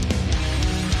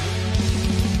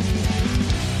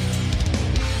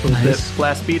 Nice.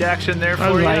 Blast beat action there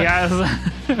for you.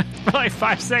 For like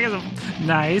 5 seconds of...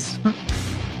 Nice.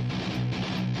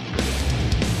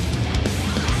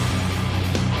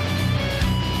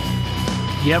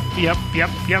 Yep.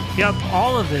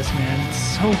 All of this, man. It's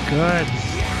so good.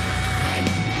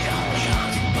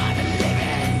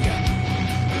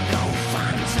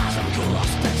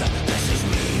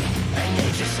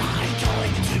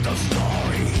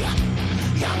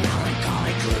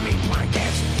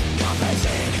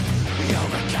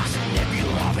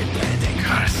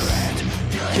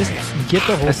 Just get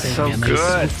the whole thing, so man.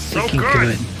 Good. So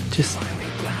good. Just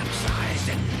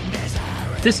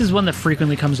this is one that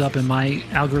frequently comes up in my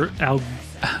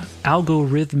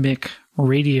algorithmic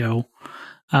radio,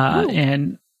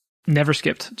 and never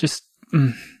skipped. Just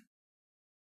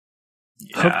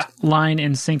hooked, line,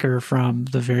 and sinker from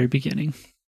the very beginning.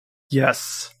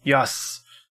 Yes.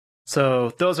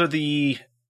 So those are the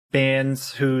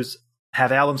bands whose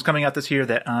have albums coming out this year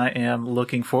that I am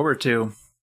looking forward to.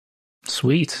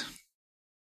 Sweet.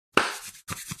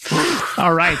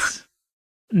 All right.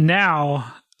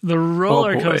 Now, the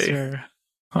roller coaster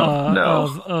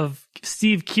of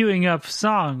Steve queuing up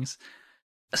songs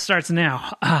starts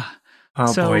now.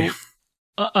 Boy.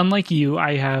 Unlike you,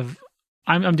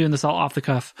 I'm doing this all off the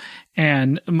cuff,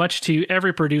 and much to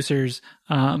every producer's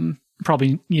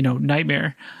probably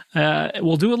nightmare.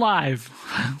 We'll do it live.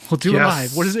 It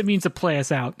live. What does it mean to play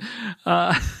us out?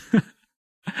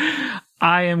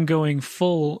 I am going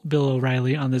full Bill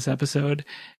O'Reilly on this episode,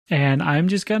 and I'm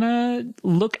just gonna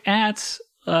look at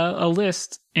a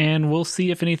list, and we'll see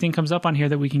if anything comes up on here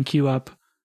that we can queue up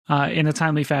in a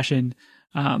timely fashion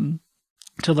to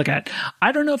look at.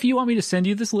 I don't know if you want me to send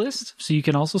you this list so you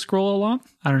can also scroll along.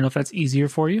 I don't know if that's easier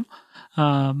for you.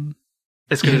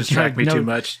 It's going to distract me too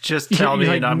much. Just tell me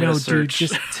and I'm going to search. Dude,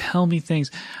 just tell me things.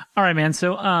 All right, man.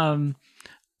 So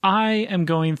I am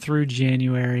going through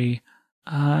January.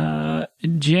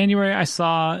 January, I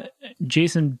saw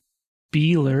Jason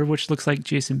Bieler, which looks like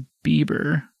Jason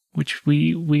Bieber, which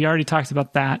we already talked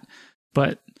about that,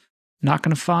 but not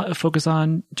going to focus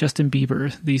on Justin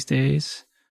Bieber these days.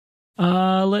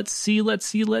 Let's see.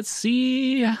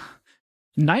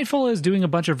 Nightfall is doing a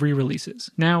bunch of re-releases.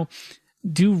 Now,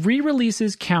 do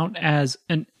re-releases count as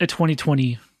a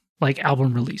 2020 like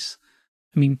album release?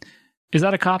 I mean, is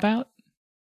that a cop-out?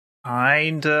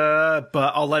 Kinda,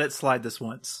 but I'll let it slide this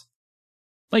once.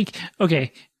 Like,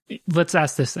 okay, let's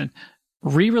ask this then.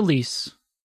 Re-release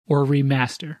or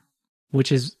remaster?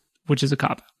 Which is a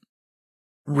cop-out?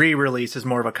 Re-release is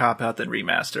more of a cop-out than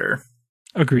remaster.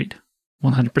 Agreed.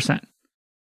 100%.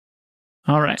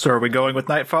 All right. So are we going with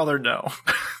Nightfall or no?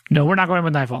 No, we're not going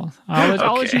with Nightfall.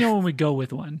 I'll let you know when we go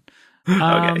with one.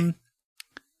 Okay.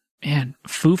 Man,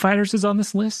 Foo Fighters is on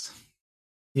this list?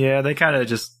 Yeah, they kind of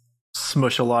just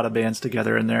smush a lot of bands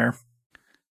together in there.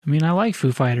 I mean, I like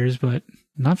Foo Fighters, but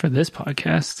not for this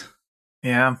podcast.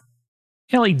 Yeah.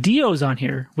 Yeah, like Dio's on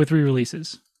here with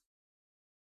re-releases.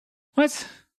 What?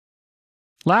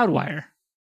 Loudwire.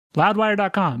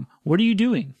 Loudwire.com. What are you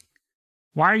doing?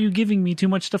 Why are you giving me too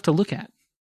much stuff to look at?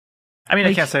 I mean,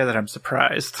 I can't say that I'm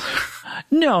surprised.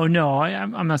 No,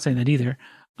 I'm not saying that either.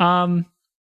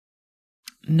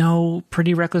 No,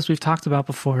 Pretty Reckless we've talked about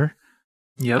before.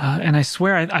 Yep. And I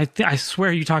swear, I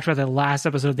swear you talked about that last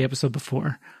episode of the episode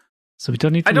before. So we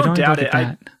don't need to. I don't doubt it.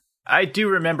 I do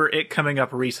remember it coming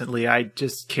up recently. I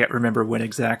just can't remember when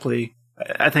exactly.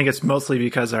 I think it's mostly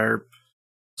because our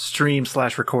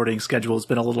stream/recording schedule has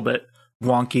been a little bit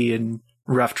wonky and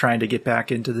rough trying to get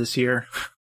back into this year.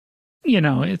 You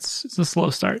know, it's a slow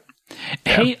start.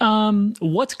 Yeah. Hey,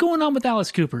 what's going on with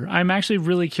Alice Cooper? I'm actually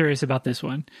really curious about this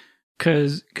one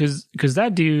because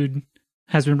that dude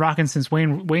has been rocking since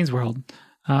Wayne's World,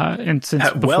 and since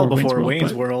before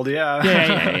Wayne's World, yeah.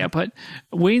 yeah. But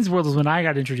Wayne's World is when I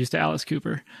got introduced to Alice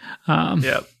Cooper.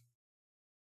 Yep.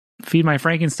 Feed My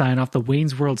Frankenstein off the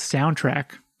Wayne's World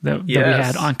soundtrack that we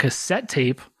had on cassette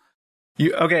tape.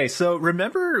 Okay, so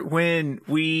remember when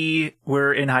we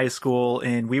were in high school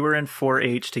and we were in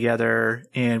 4-H together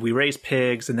and we raised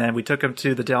pigs and then we took them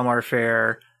to the Del Mar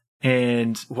Fair,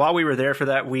 and while we were there for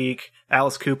that week,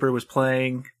 Alice Cooper was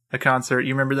playing a concert.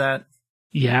 You remember that?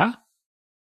 Yeah.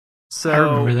 So I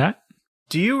remember that.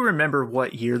 Do you remember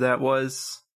what year that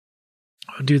was?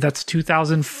 Oh, dude, that's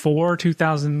 2004,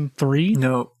 2003?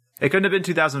 No, it couldn't have been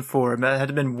 2004. It had to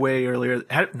have been way earlier.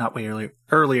 Not way earlier.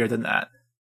 Earlier than that.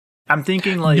 I'm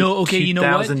thinking like no, okay, you know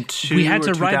what? We had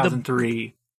to ride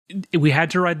 2003. We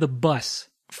had to ride the bus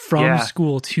from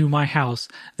school to my house.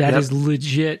 That is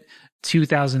legit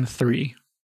 2003.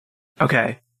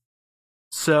 Okay.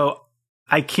 So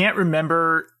I can't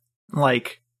remember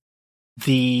like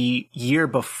the year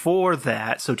before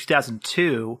that, so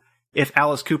 2002, if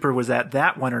Alice Cooper was at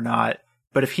that one or not.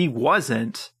 But if he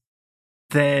wasn't,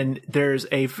 then there's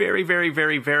a very, very,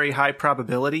 very, very high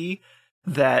probability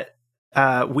that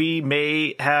we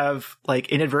may have like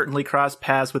inadvertently crossed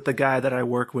paths with the guy that I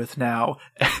work with now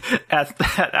at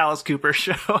that Alice Cooper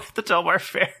show at the Del Mar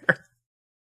Fair.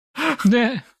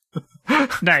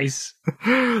 Nice.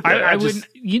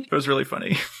 It was really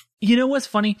funny. You know what's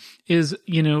funny is,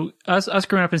 you know, us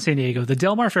growing up in San Diego, the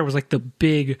Del Mar Fair was like the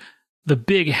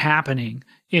big happening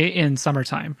in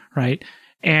summertime, right?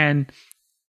 And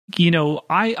you know,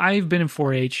 I've been in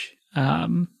 4-H.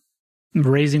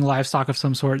 Raising livestock of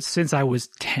some sort since I was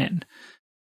 10.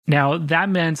 Now, that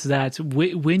meant that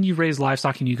when you raise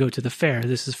livestock and you go to the fair,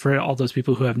 this is for all those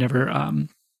people who have never,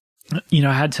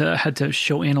 had to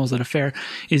show animals at a fair,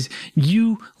 is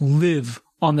you live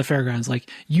on the fairgrounds. Like,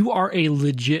 you are a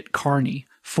legit carny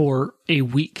for a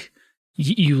week.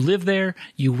 You live there,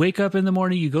 you wake up in the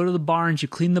morning, you go to the barns, you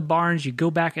clean the barns, you go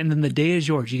back, and then the day is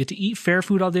yours. You get to eat fair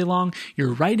food all day long.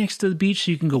 You're right next to the beach,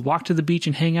 so you can go walk to the beach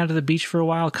and hang out at the beach for a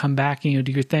while, come back and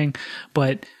do your thing.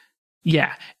 But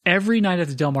yeah, every night at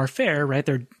the Del Mar Fair, right,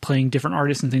 they're playing different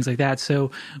artists and things like that.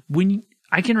 So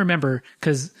I can remember,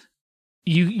 because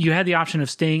you had the option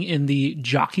of staying in the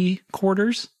jockey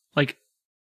quarters, like,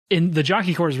 in the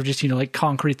jockey quarters were just, like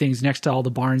concrete things next to all the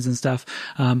barns and stuff.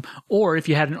 Or if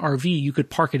you had an RV, you could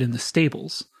park it in the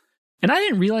stables. And I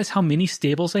didn't realize how many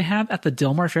stables they have at the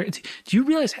Del Mar Fair. Do you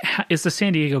realize it's the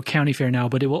San Diego County Fair now,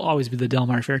 but it will always be the Del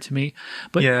Mar Fair to me.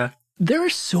 But yeah, there are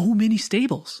so many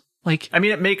stables. Like, I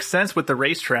mean, it makes sense with the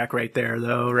racetrack right there,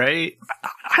 though, right?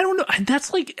 I don't know.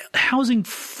 That's like housing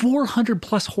 400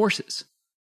 plus horses.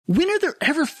 When are there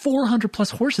ever 400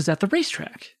 plus horses at the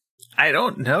racetrack? I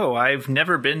don't know. I've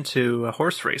never been to a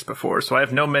horse race before, so I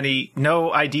have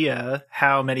no idea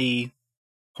how many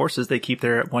horses they keep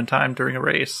there at one time during a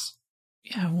race.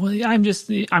 Yeah, well,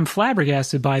 I'm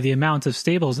flabbergasted by the amount of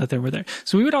stables that there were there.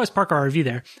 So we would always park our RV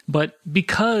there, but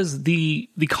because the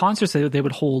concerts that they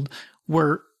would hold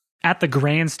were at the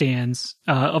grandstands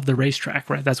of the racetrack,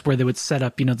 right? That's where they would set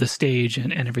up, the stage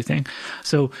and everything.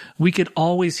 So we could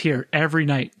always hear every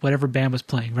night whatever band was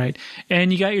playing, right?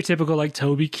 And you got your typical like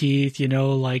Toby Keith,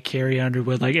 like Carrie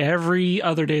Underwood, like every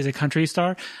other day is a country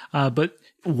star. But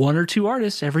one or two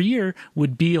artists every year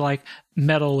would be like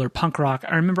metal or punk rock.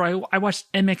 I remember I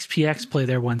watched MXPX play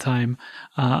there one time.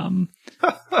 And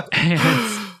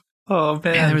oh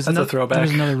man, that's a throwback. There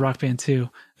was another rock band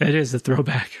too. It is a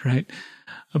throwback, right?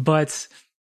 But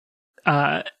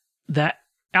that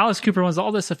Alice Cooper ones,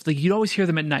 all this stuff, like you'd always hear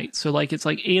them at night. So like it's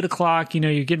like 8:00,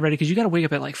 you're getting ready because you got to wake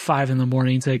up at like 5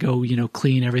 a.m. to go,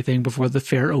 clean everything before the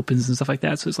fair opens and stuff like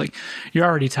that. So it's like you're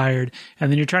already tired, and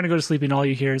then you're trying to go to sleep, and all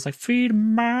you hear is like "Feed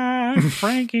my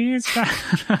Frankenstein."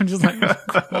 I'm just like,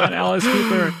 come on, Alice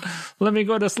Cooper, let me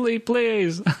go to sleep,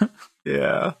 please.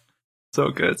 Yeah,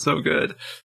 so good, so good.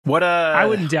 What I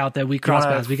wouldn't doubt that we crossed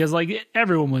paths because like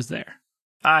everyone was there.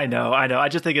 I know. I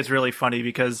just think it's really funny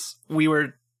because we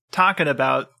were talking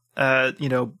about,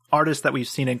 artists that we've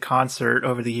seen in concert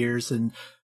over the years. And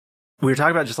we were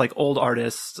talking about just like old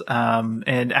artists.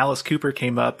 And Alice Cooper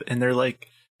came up and they're like,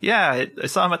 yeah, I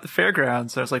saw him at the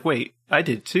fairgrounds. So I was like, wait, I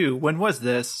did too. When was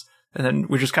this? And then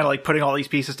we're just kind of like putting all these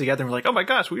pieces together. And we're like, oh my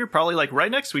gosh, we were probably like right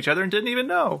next to each other and didn't even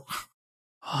know.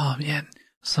 Oh man.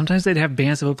 Sometimes they'd have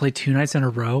bands that would play 2 nights in a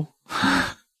row.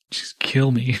 Just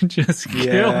kill me. Just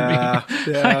kill me.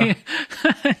 Yeah.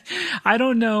 I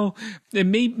don't know.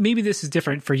 Maybe this is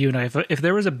different for you and I. If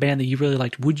there was a band that you really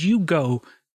liked, would you go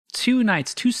 2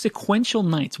 nights, 2 sequential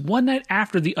nights, one night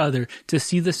after the other to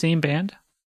see the same band?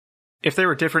 If there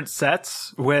were different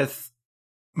sets with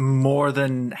more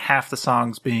than half the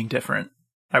songs being different,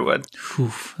 I would.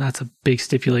 Oof, that's a big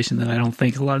stipulation that I don't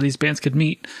think a lot of these bands could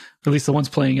meet. Or at least the ones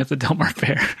playing at the Del Mar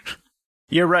Fair.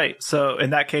 You're right. So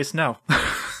in that case, no.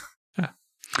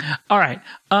 All right.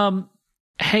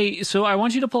 Hey, so I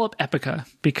want you to pull up Epica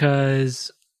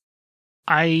because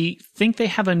I think they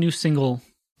have a new single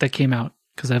that came out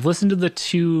because I've listened to the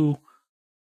 2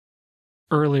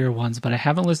 earlier ones, but I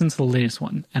haven't listened to the latest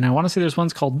one. And I want to say there's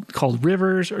one's called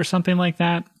Rivers or something like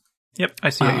that. Yep, I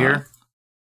see it here.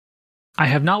 I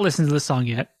have not listened to the song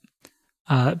yet,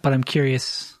 but I'm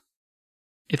curious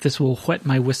if this will whet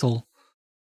my whistle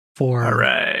for all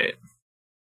right.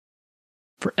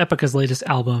 For Epica's latest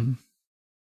album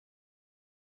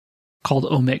called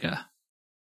Omega.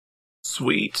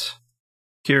 Sweet.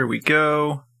 Here we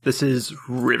go. This is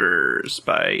Rivers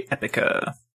by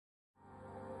Epica.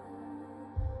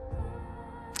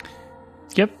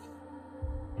 Yep.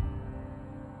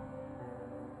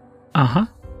 Uh-huh.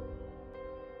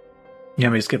 You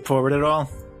want me to skip forward at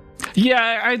all?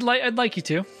 Yeah, I'd like you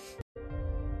to.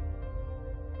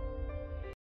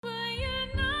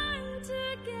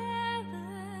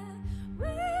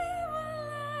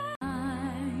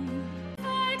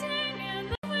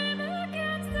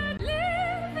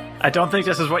 I don't think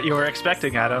this is what you were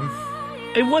expecting, Adam.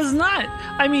 It was not.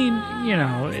 I mean,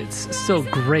 it's still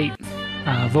great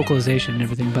vocalization and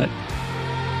everything, but...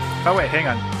 Oh, wait, hang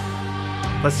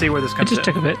on. Let's see where this comes in. It just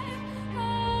took a bit.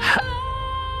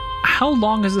 How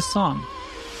long is this song?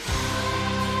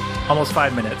 Almost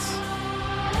 5 minutes.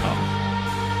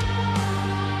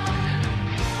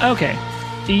 Oh. Okay.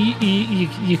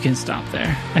 You can stop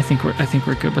there. I think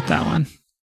we're good with that one.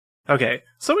 Okay,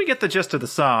 so we get the gist of the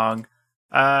song.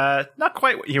 Not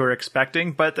quite what you were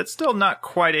expecting, but that's still not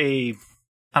quite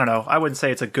I don't know, I wouldn't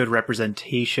say it's a good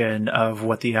representation of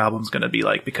what the album's going to be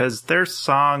like, because their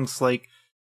songs, like,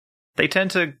 they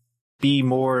tend to be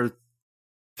more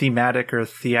thematic or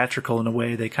theatrical in a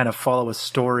way. They kind of follow a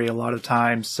story a lot of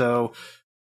times, so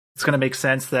it's going to make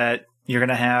sense that you're going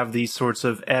to have these sorts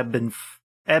of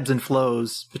ebbs and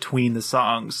flows between the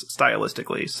songs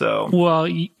stylistically. So, well,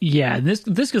 yeah,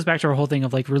 this goes back to our whole thing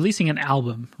of like releasing an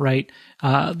album, right?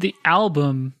 The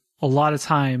album, a lot of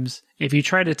times, if you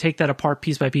try to take that apart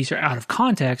piece by piece or out of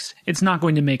context, it's not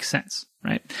going to make sense,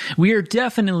 right? We are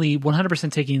definitely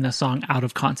 100% taking the song out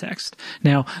of context.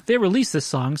 Now, they released this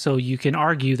song, so you can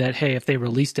argue that, hey, if they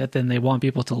released it, then they want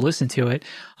people to listen to it.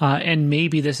 And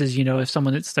maybe this is, if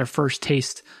someone, it's their first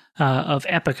taste of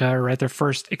Epica, or at their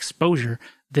first exposure,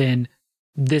 then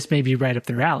this may be right up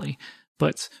their alley.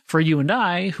 But for you and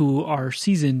I, who are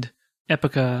seasoned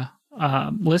Epica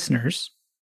listeners,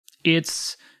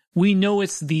 we know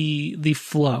it's the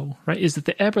flow, right? Is it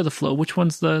the ebb or the flow? Which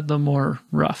one's the more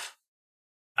rough?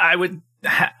 I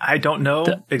don't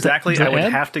know exactly. The I would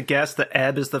ebb? have to guess the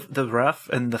ebb is the rough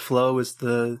and the flow is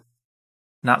the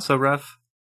not so rough.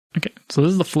 Okay, so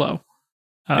this is the flow.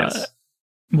 Yes.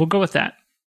 We'll go with that.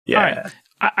 Yeah. All right.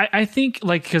 I think,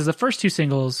 like, because the first two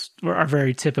singles are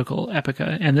very typical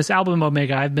Epica, and this album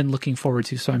Omega I've been looking forward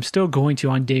to, so I'm still going to,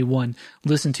 on day one,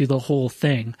 listen to the whole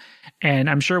thing. And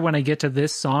I'm sure when I get to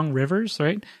this song, Rivers,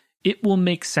 right, it will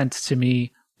make sense to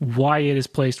me why it is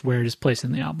placed where it is placed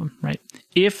in the album, right?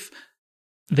 If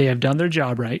they have done their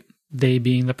job right, they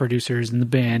being the producers and the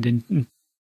band and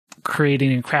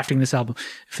creating and crafting this album,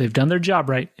 if they've done their job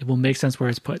right, it will make sense where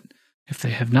it's put. If they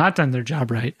have not done their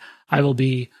job right, I will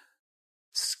be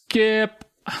skip.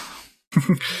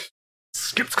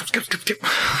 skip.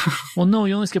 Well, no,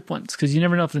 you only skip once because you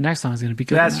never know if the next song is going to be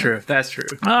good. That's true.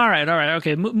 All right.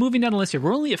 Okay, moving down the list here.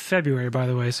 We're only at February, by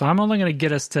the way, so I'm only going to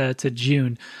get us to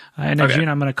June. And in June,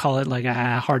 I'm going to call it like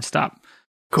a hard stop.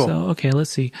 Cool. So, okay, let's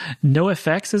see.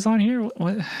 NoFX is on here?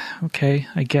 What? Okay,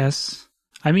 I guess.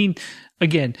 I mean,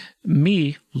 again,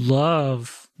 me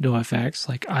love NoFX.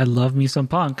 Like, I love me some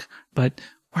punk, but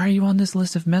why are you on this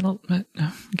list of metal?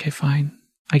 Okay, fine.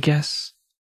 I guess.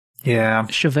 Yeah.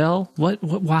 Chevelle? What?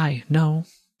 Why? No,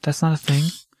 that's not a thing.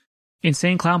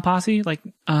 Insane Clown Posse? Like,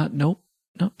 nope,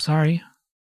 sorry.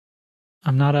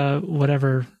 I'm not a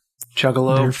whatever.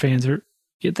 Juggalo. Their fans are.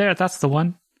 Get there. That's the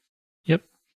one. Yep.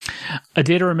 A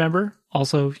Day to Remember.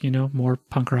 Also, more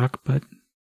punk rock, but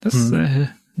that's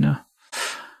no.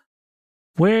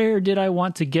 Where did I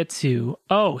want to get to?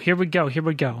 Oh, here we go.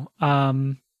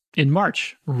 In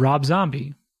March, Rob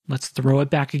Zombie. Let's throw it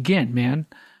back again, man.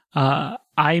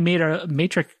 I made a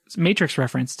Matrix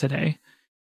reference today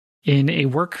in a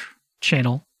work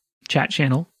chat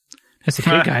channel. I said,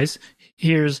 hey guys,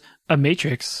 here's a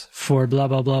Matrix for blah,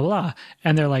 blah, blah, blah.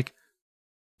 And they're like,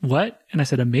 what? And I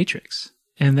said, a Matrix.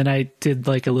 And then I did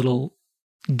like a little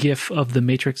GIF of the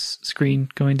Matrix screen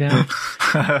going down.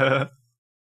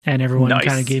 And everyone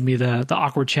kind of gave me the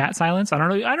awkward chat silence. I don't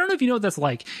know if you know what that's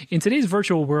like. In today's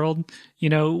virtual world,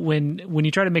 when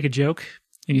you try to make a joke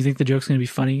and you think the joke's going to be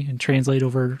funny and translate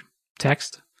over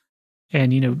text,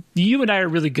 and you and I are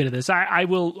really good at this. I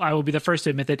will be the first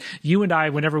to admit that you and I,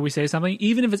 whenever we say something,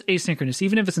 even if it's asynchronous,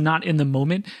 even if it's not in the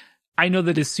moment, I know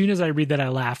that as soon as I read that, I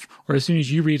laugh, or as soon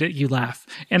as you read it, you laugh,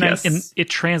 and and it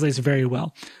translates very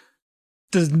well.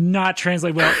 Does not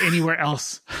translate well anywhere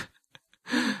else.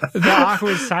 The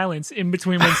awkward silence in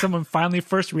between when someone finally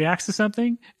first reacts to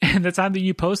something and the time that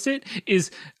you post it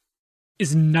is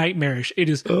nightmarish. It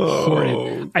is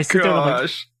horrid. I sit there and I'm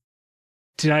like,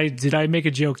 did I make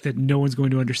a joke that no one's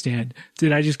going to understand?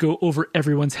 Did I just go over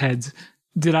everyone's heads?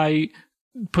 Did I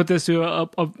put this to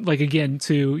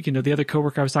to the other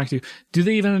coworker I was talking to? Do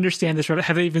they even understand this?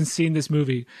 Have they even seen this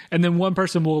movie? And then one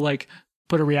person will like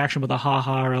put a reaction with a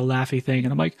ha-ha or a laughy thing,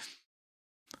 and I'm like,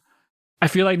 I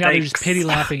feel like now they're just pity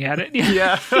laughing at it.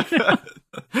 Yeah.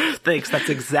 Thanks. That's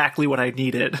exactly what I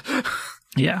needed.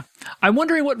 Yeah. I'm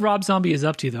wondering what Rob Zombie is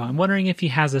up to, though. I'm wondering if he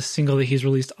has a single that he's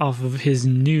released off of his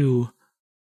new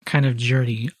kind of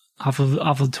journey off of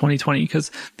 2020,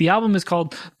 because the album is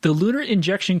called The Lunar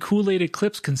Injection Kool-Aid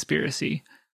Eclipse Conspiracy.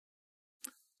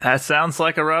 That sounds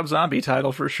like a Rob Zombie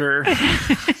title for sure.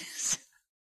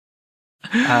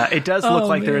 It does look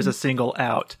like there is a single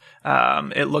out.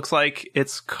 It looks like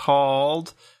it's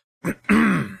called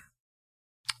The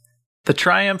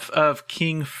Triumph of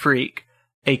King Freak,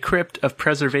 a Crypt of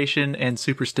Preservation and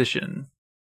Superstition.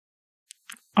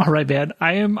 All right, man.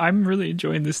 I'm really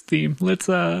enjoying this theme. Let's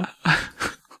see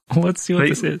what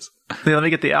this is. Let me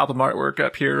get the album artwork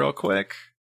up here real quick.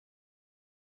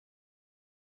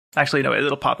 Actually, no,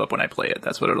 it'll pop up when I play it.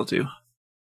 That's what it'll do.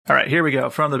 All right, here we go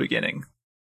from the beginning.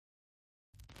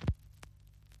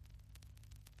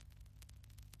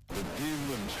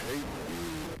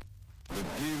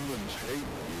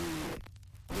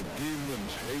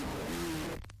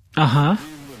 Uh-huh.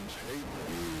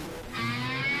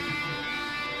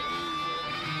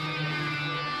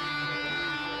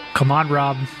 Come on,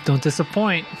 Rob. Don't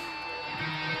disappoint.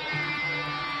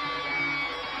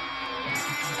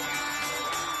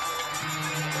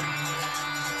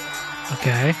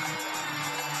 Okay.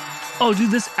 Oh, dude,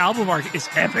 this album art is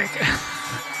epic.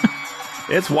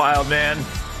 It's wild, man.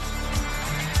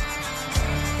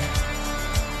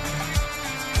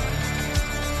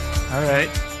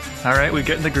 All right, we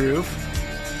get in the groove.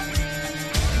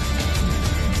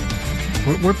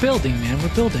 We're building, man.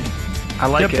 We're building. I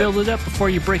like it. You build it up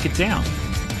before you break it down.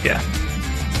 Yeah.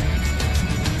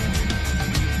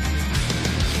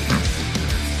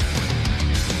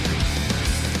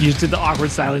 You just did the awkward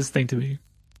silence thing to me.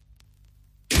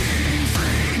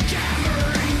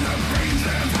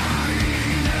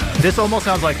 This almost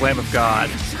sounds like Lamb of God.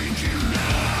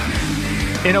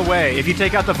 In a way, if you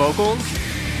take out the vocals.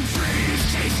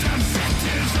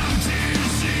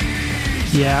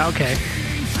 Yeah, okay.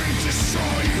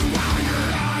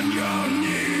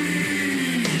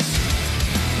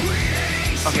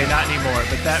 Okay, not anymore,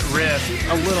 but that riff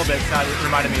a little bit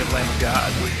reminded me of Lamb of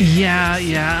God. Yeah.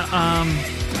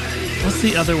 What's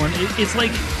the other one? It's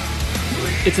like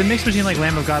it's a mix between like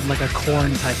Lamb of God and like a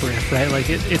Korn type riff, right? Like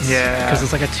it's because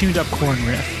it's like a tuned up Korn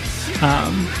riff.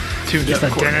 Tuned up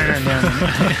Korn riff.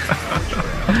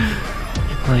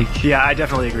 Like, yeah, I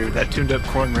definitely agree with that tuned up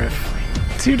Korn riff.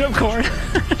 Tuned up Korn.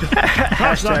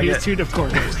 Hashtag is tuned up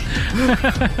Korn riffs.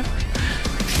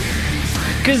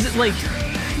 Because like,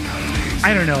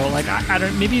 I don't know, like I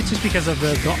don't. Maybe it's just because of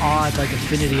the odd like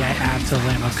affinity I have to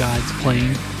Lamb of God's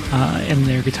playing and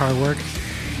their guitar work.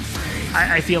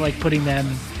 I feel like putting them,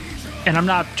 and I'm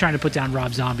not trying to put down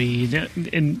Rob Zombie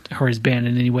or his band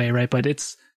in any way, right?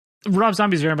 But Rob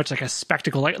Zombie is very much like a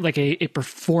spectacle, like a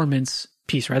performance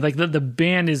piece, right? Like the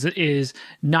band is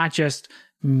not just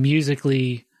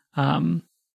musically,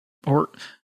 or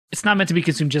it's not meant to be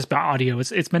consumed just by audio.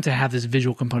 It's meant to have this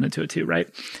visual component to it too, right?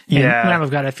 Yeah. And Lamb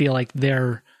of God, I feel like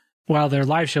while their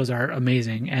live shows are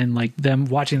amazing and like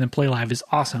watching them play live is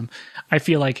awesome, I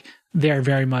feel like they're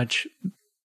very much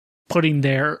putting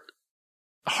their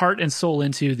heart and soul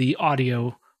into the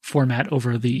audio format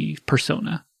over the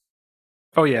persona.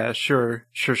 Oh yeah, sure.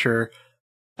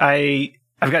 I've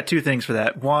got two things for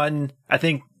that. One, I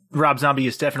think Rob Zombie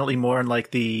is definitely more in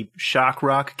like the shock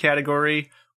rock category.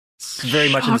 It's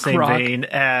very much in the same vein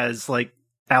as like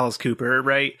Alice Cooper,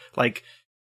 right? Like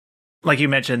you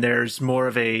mentioned, there's more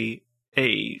of a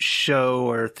show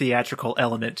or theatrical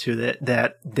element to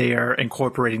that they are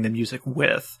incorporating the music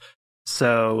with.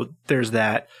 So there's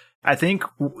that. I think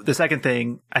the second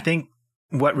thing,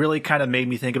 what really kind of made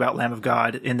me think about Lamb of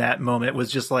God in that moment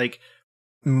was just like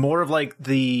more of like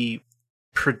the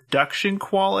production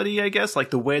quality, I guess,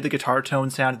 like the way the guitar tone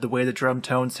sounded, the way the drum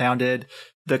tone sounded,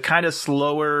 the kind of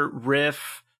slower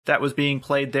riff that was being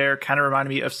played there kind of reminded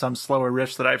me of some slower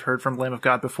riffs that I've heard from Lamb of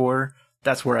God before.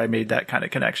 That's where I made that kind of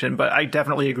connection. But I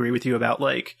definitely agree with you about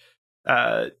like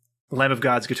Lamb of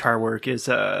God's guitar work is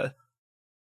on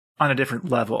a different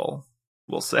level,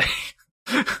 we'll say.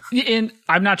 And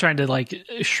I'm not trying to like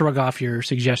shrug off your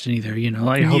suggestion either. You know,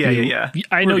 I hope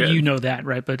I know you know that,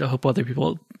 right? But I hope other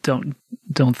people don't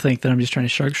think that I'm just trying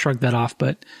to shrug that off.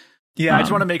 But yeah, I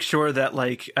just want to make sure that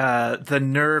like the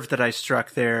nerve that I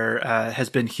struck there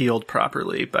has been healed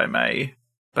properly by my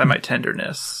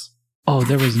tenderness. Oh,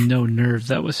 there was no nerve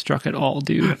that was struck at all,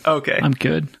 dude. Okay, I'm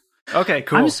good. Okay,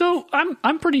 cool.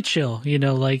 I'm pretty chill. You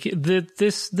know, like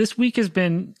this week has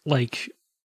been like.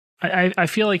 I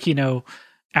feel like, you know,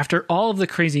 after all of the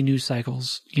crazy news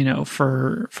cycles, you know,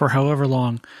 for however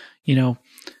long, you know,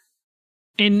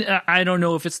 and I don't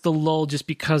know if it's the lull just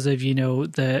because of, you know,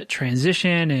 the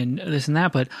transition and this and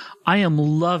that, but I am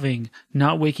loving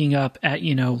not waking up at,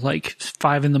 you know, like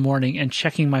 5 a.m. and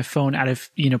checking my phone out of,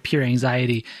 you know, pure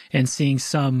anxiety and seeing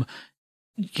some,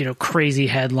 you know, crazy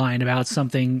headline about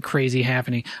something crazy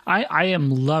happening. I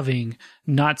am loving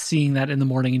not seeing that in the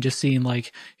morning and just seeing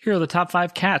like, here are the top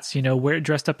 5 cats, you know,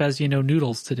 dressed up as, you know,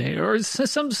 noodles today or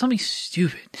something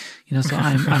stupid, you know, so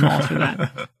I'm all for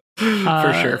that.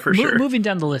 For sure. Moving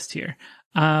down the list here.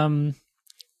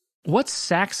 What's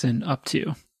Saxon up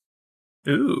to?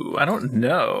 Ooh, I don't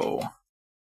know.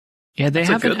 Yeah, they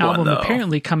have an album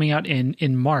apparently coming out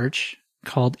in March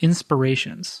called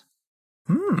Inspirations.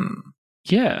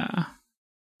 Yeah.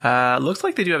 Looks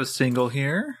like they do have a single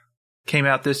here. Came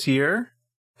out this year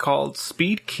called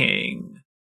Speed King.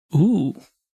 Ooh.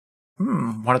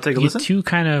 Want to take a listen? Two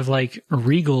kind of like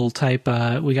regal type.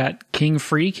 We got King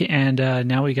Freak and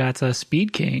now we got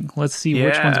Speed King. Let's see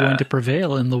which one's going to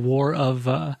prevail in the War of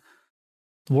the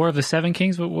Seven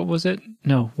Kings. What was it?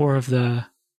 No, War of the.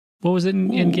 What was it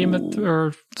in Game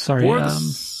of? Song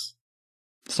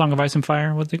of Ice and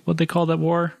Fire. What they call that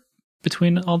war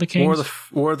between all the kings?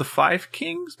 War of the Five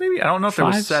Kings. Maybe I don't know if there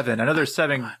was 7. I know there's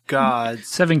 7 gods.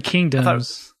 7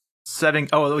 kingdoms. 7.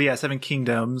 Oh yeah, 7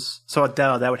 kingdoms. So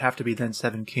that would have to be then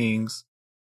 7 kings.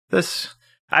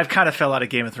 I've kind of fell out of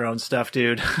Game of Thrones stuff,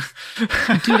 dude.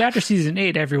 Dude, after season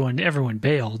 8, everyone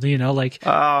bailed. You know, like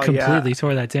completely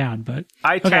tore that down. But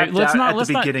I tapped out at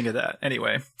the beginning of that.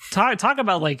 Anyway, talk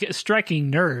about like striking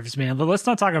nerves, man. But let's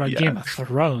not talk about Game of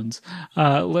Thrones.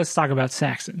 Let's talk about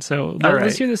Saxon. So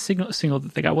let's hear the single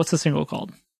that they got. What's the single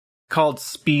called? Called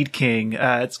Speed King.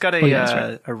 It's got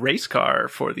a race car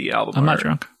for the album. I'm not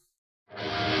drunk.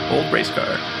 Old race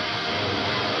car.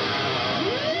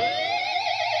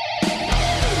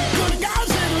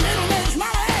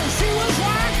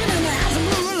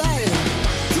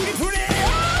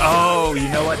 Oh, you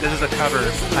know what? This is a cover.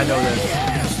 I know this.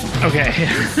 Okay.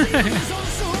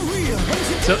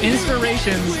 So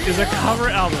Inspirations is a cover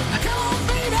album.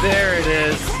 There it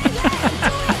is.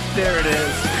 There it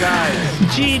is.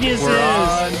 Guys, geniuses. we're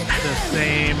on the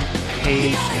same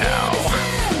page now.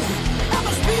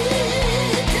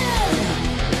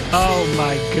 Oh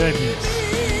my goodness.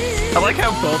 I like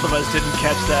how both of us didn't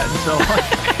catch that until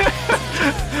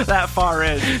like, that far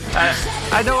in.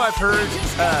 I know I've heard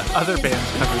other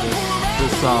bands cover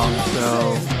this song,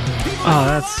 so... Oh,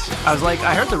 that's... I was like,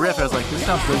 I heard the riff, I was like, this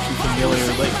sounds way too familiar.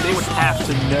 Like, they would have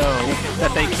to know that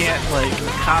they can't, like,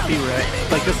 copyright.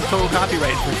 Like, this is total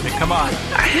copyright infringement. Come on.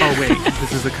 Oh, wait,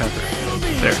 this is a cover.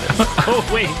 There it is. Oh,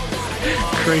 wait.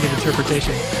 Creative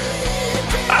interpretation.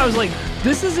 I was like,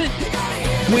 this isn't...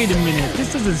 Wait a minute,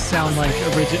 this doesn't sound like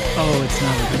original. Oh, it's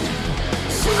not original.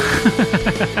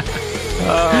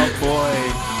 Oh boy!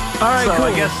 All right, so cool.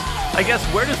 I guess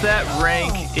where does that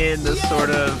rank in the sort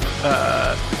of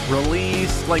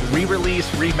release, like re-release,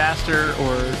 remaster,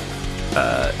 or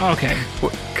okay,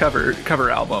 cover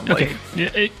album? Okay,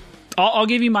 like, I'll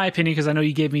give you my opinion because I know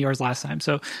you gave me yours last time.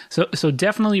 So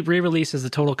definitely re-release is a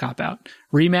total cop-out.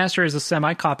 Remaster is a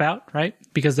semi-cop-out, right?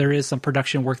 Because there is some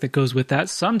production work that goes with that.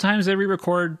 Sometimes they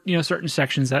re-record, certain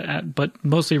sections, but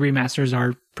mostly remasters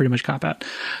are pretty much cop-out.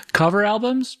 Cover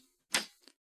albums,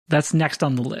 that's next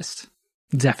on the list.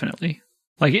 Definitely.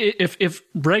 Like if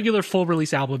regular full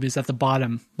release album is at the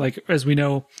bottom, like as we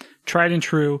know, tried and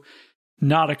true,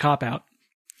 not a cop-out.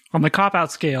 On the cop-out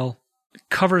scale,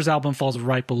 covers album falls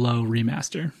right below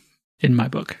remaster in my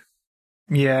book.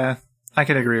 Yeah, I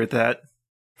can agree with that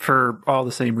for all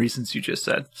the same reasons you just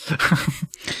said.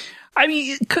 I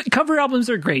mean, cover albums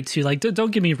are great too. Like,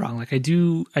 don't get me wrong. Like, I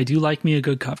do like me a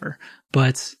good cover,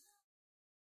 but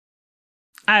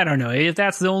I don't know if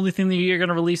that's the only thing that you're going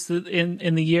to release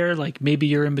in the year. Like, maybe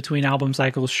you're in between album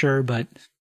cycles, sure, but.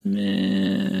 I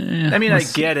mean, I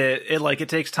get it. It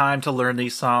takes time to learn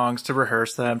these songs, to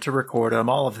rehearse them, to record them,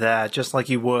 all of that, just like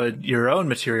you would your own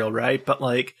material, right? But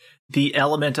like the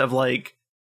element of like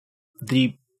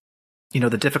the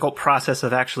difficult process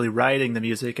of actually writing the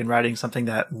music and writing something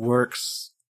that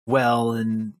works well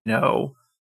and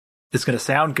is going to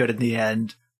sound good in the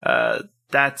end.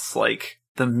 That's like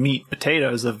the meat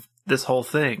potatoes of this whole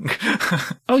thing.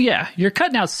 Oh yeah, you're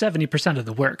cutting out 70% of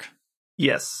the work.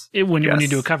 Yes. When you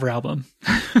do a cover album.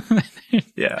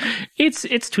 Yeah.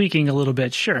 It's tweaking a little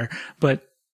bit, sure, but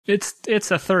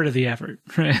it's a third of the effort,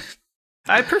 right?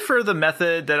 I prefer the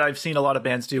method that I've seen a lot of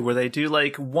bands do where they do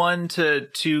like 1 to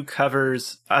 2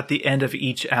 covers at the end of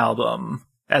each album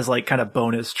as like kind of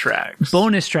bonus tracks.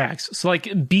 Bonus tracks. So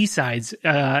like B-sides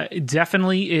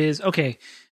definitely is okay.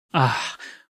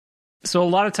 So a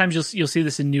lot of times you'll see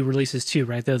this in new releases too,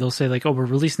 right? They'll say like, oh, we're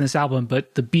releasing this album,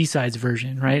 but the B-sides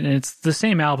version, right? And it's the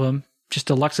same album, just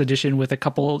deluxe edition with a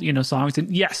couple, songs. And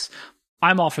yes,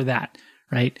 I'm all for that,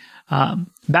 right?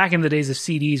 Back in the days of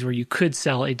CDs where you could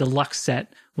sell a deluxe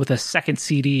set with a second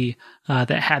CD that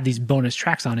had these bonus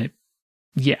tracks on it,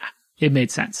 yeah, it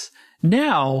made sense.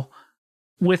 Now,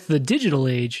 with the digital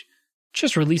age,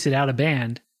 just release it out of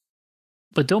band.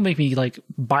 But don't make me like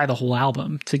buy the whole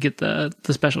album to get the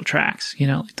special tracks.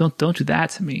 Don't do that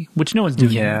to me. Which no one's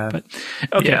doing. Yeah. But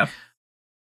okay, yeah.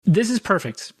 This is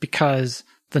perfect because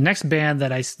the next band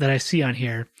that I see on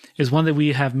here is one that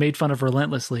we have made fun of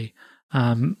relentlessly,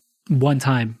 one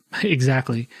time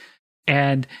exactly,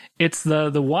 and it's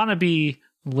the wannabe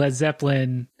Led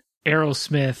Zeppelin,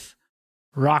 Aerosmith,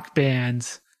 rock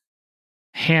bands,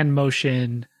 Hand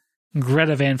Motion,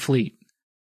 Greta Van Fleet.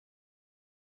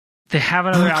 They have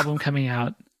another album coming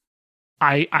out.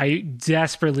 I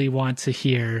desperately want to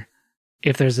hear,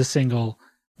 if there's a single,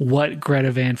 what Greta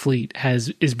Van Fleet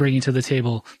is bringing to the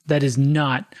table that is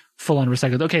not full on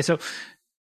recycled. Okay, so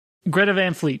Greta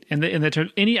Van Fleet and the term,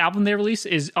 any album they release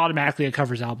is automatically a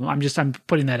covers album. I'm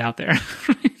putting that out there.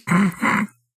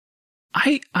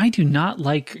 I do not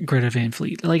like Greta Van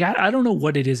Fleet. Like I don't know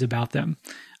what it is about them,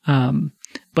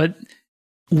 but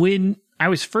when I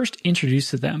was first introduced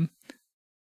to them,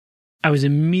 I was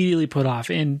immediately put off.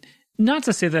 And not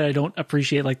to say that I don't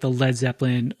appreciate like the Led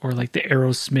Zeppelin or like the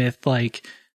Aerosmith like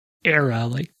era.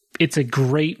 Like it's a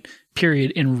great period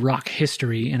in rock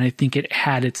history. And I think it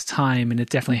had its time and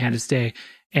it definitely had its day.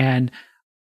 And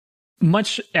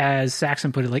much as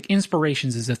Saxon put it, like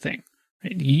inspirations is a thing.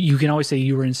 Right? You can always say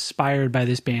you were inspired by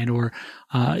this band or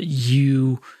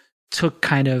you took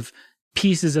kind of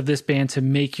pieces of this band to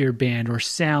make your band or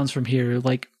sounds from here.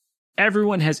 Like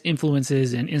everyone has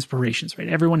influences and inspirations, right?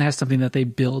 Everyone has something that they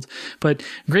build, but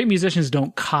great musicians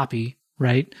don't copy,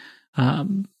 right?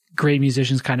 Great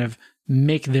musicians kind of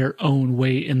make their own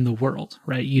way in the world,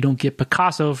 right? You don't get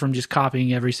Picasso from just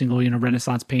copying every single,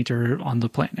 Renaissance painter on the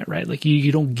planet, right? Like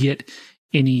you don't get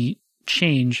any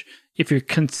change if you're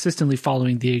consistently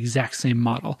following the exact same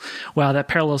model. Wow, that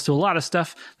parallels to a lot of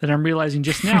stuff that I'm realizing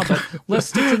just now, but let's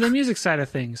stick to the music side of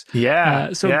things.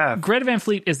 Yeah. Greta Van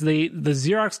Fleet is the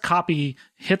Xerox copy,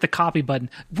 hit the copy button.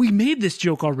 We made this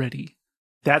joke already.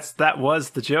 That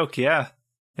was the joke, yeah.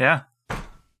 Yeah.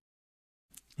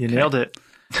 You nailed it.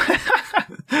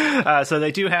 So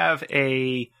they do have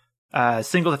a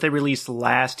single that they released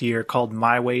last year called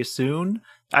My Way Soon.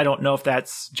 I don't know if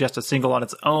that's just a single on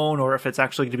its own or if it's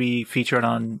actually going to be featured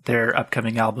on their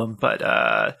upcoming album,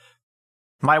 but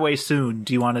My Way Soon.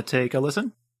 Do you want to take a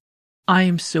listen? I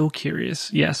am so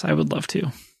curious. Yes, I would love to.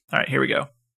 All right, here we go.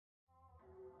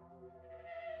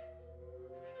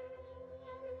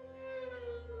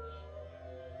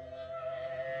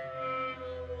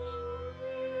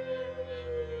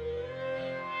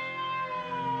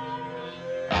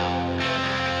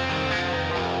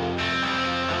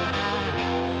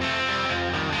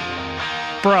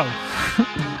 Bro.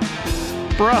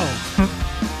 Bro.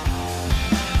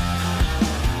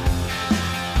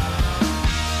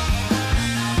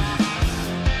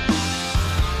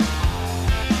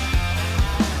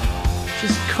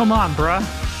 Just come on, bruh.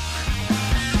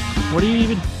 What are you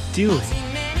even doing?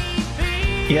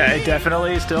 Yeah, it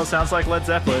definitely still sounds like Led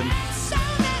Zeppelin. You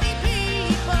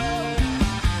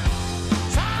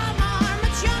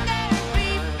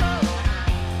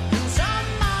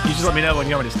just let me know when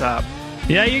you want me to stop.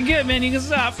 Yeah, you're good, man. You can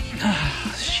stop.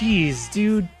 Jeez,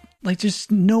 dude. Like,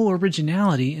 just no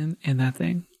originality in that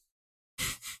thing.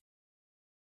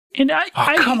 And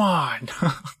come on.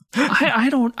 I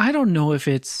don't know if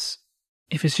it's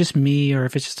just me or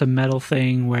if it's just a metal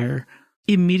thing where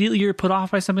immediately you're put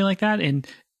off by something like that. And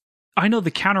I know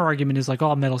the counter argument is like,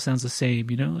 all metal sounds the same,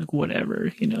 like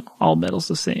whatever, all metal's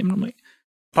the same. And I'm like,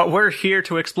 but we're here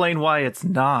to explain why it's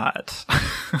not.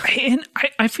 And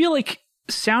I feel like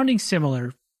sounding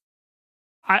similar,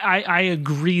 I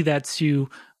agree that to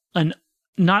an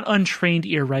not untrained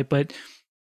ear, right? But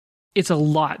it's a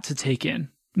lot to take in.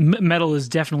 Metal is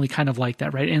definitely kind of like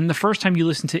that, right? And the first time you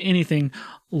listen to anything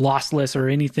lossless or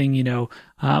anything,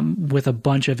 with a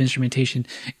bunch of instrumentation,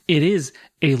 it is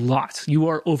a lot. You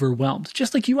are overwhelmed,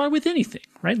 just like you are with anything,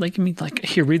 right? Like,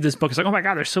 here, read this book. It's like, oh my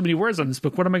God, there's so many words on this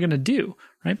book. What am I going to do,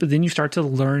 right? But then you start to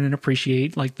learn and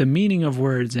appreciate like the meaning of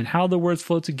words and how the words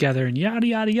flow together and yada,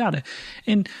 yada, yada.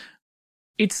 And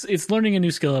it's learning a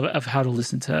new skill of how to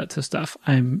listen to stuff.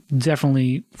 I'm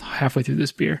definitely halfway through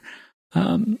this beer.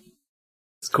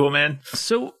 It's cool, man.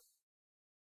 So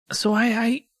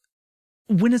I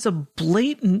when it's a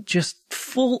blatant, just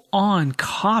full on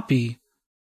copy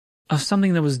of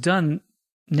something that was done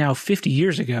now 50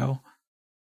 years ago,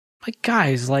 like,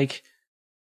 guys, like,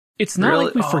 it's not really?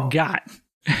 Like we forgot.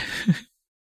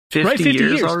 50, right, 50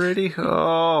 years already?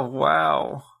 Oh,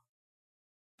 wow.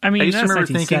 I mean, I used to remember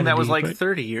thinking that was like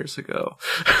 30 years ago.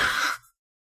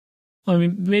 Well, I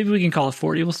mean, maybe we can call it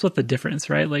 40. We'll split the difference,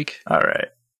 right? Like, all right.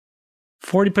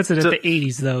 40 puts it at the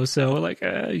 80s, though. So, like,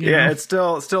 it's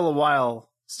still a while.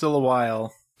 Still a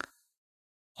while.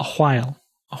 A while.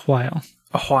 All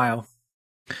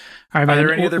right, man, are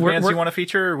there any other bands you want to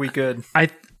feature? Or are we good?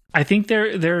 I think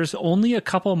there's only a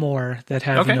couple more that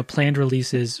have planned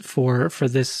releases for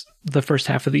the first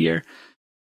half of the year.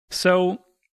 So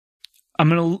I'm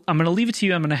gonna leave it to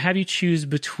you. I'm gonna have you choose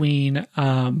between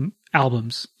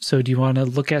albums. So do you want to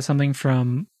look at something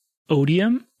from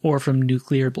Odium or from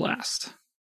Nuclear Blast?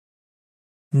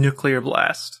 Nuclear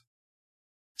Blast.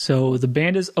 So the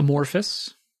band is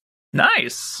Amorphous.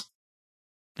 Nice.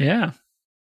 Yeah.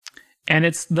 And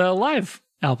it's the live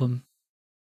album.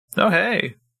 Oh,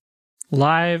 hey.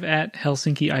 Live at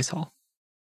Helsinki Ice Hall.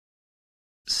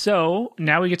 So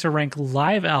now we get to rank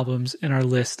live albums in our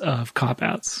list of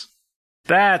cop-outs.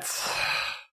 That's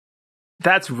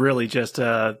really just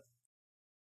a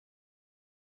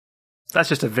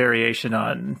variation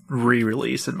on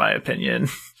re-release, in my opinion.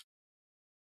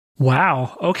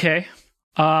 Wow. Okay.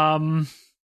 But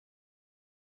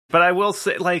I will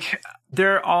say, like,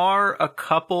 there are a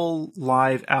couple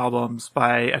live albums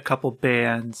by a couple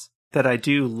bands that I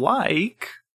do like,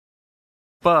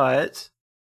 but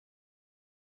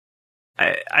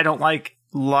I don't like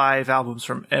live albums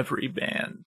from every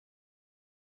band.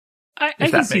 I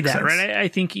can see that, right? I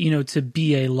think, to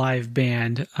be a live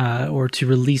band or to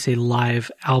release a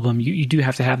live album, you do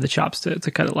have to have the chops to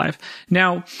cut it live.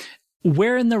 Now,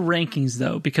 where in the rankings,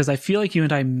 though? Because I feel like you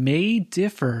and I may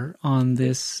differ on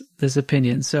this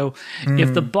opinion. So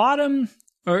if the bottom,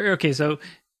 so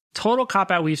total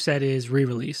cop-out we've said is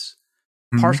re-release.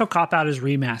 Partial cop-out is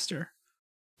remaster.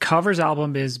 Covers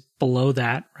album is below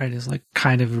that, right? Is like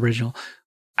kind of original.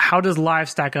 How does live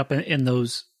stack up in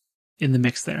the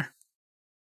mix there?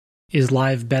 is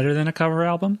live better than a cover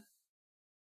album?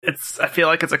 I feel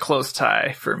like it's a close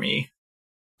tie for me.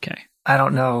 Okay. I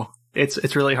don't know.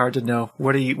 It's really hard to know.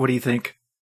 What do you think?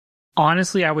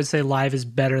 Honestly, I would say live is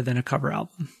better than a cover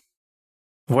album.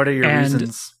 What are your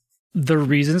reasons? The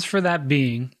reasons for that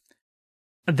being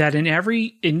that in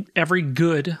every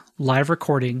good live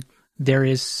recording, there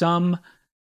is some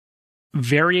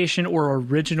variation or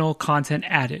original content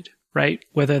added, right?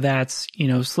 Whether that's,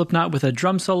 Slipknot with a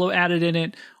drum solo added in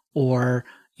it, or,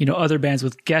 other bands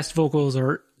with guest vocals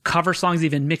or cover songs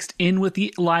even mixed in with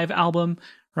the live album,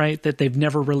 right? That they've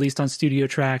never released on studio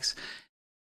tracks.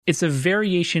 It's a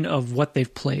variation of what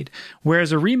they've played.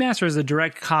 Whereas a remaster is a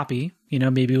direct copy,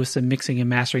 maybe with some mixing and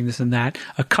mastering, this and that.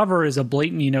 A cover is a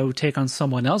blatant, take on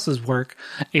someone else's work.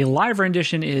 A live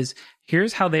rendition is,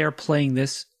 here's how they are playing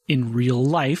this in real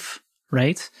life,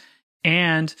 right?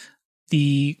 And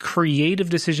the creative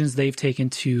decisions they've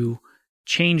taken to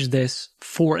change this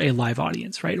for a live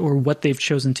audience, right? Or what they've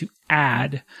chosen to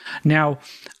add. Now,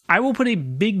 I will put a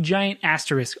big giant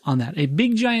asterisk on that, a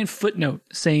big giant footnote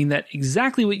saying that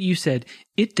exactly what you said,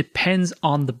 it depends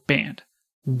on the band.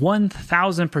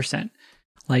 1000%.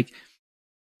 Like,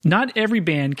 not every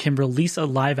band can release a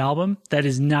live album that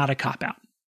is not a cop-out.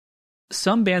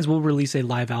 Some bands will release a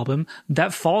live album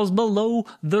that falls below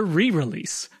the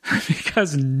re-release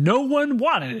because no one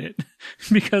wanted it,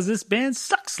 because this band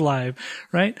sucks live,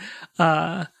 right?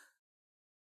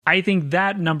 I think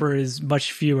that number is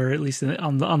much fewer, at least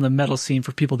on the metal scene,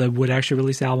 for people that would actually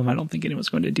release the album. I don't think anyone's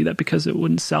going to do that because it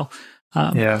wouldn't sell.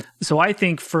 So I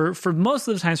think for most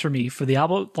of the times for me, for the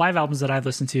live albums that I've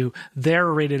listened to, they're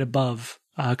rated above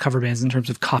cover bands in terms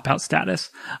of cop-out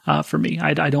status for me.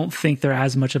 I don't think they're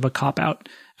as much of a cop-out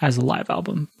as a live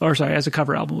album, as a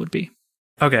cover album would be.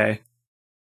 Okay.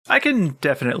 I can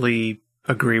definitely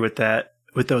agree with that,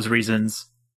 with those reasons.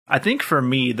 I think for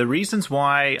me, the reasons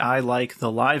why I like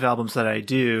the live albums that I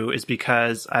do is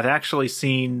because I've actually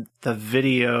seen the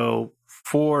video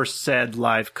for said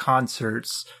live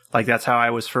concerts. Like, that's how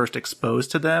I was first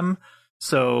exposed to them.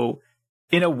 So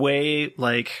in a way,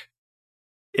 like,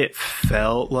 it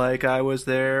felt like I was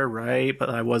there, right? But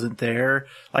I wasn't there.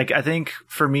 Like, I think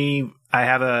for me, I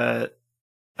have a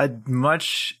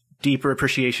much deeper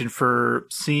appreciation for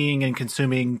seeing and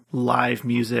consuming live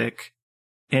music.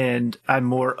 And I'm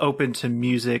more open to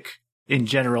music in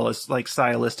general, as like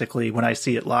stylistically when I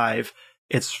see it live.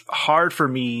 It's hard for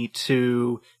me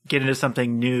to get into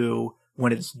something new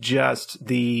when it's just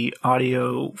the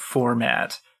audio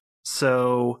format.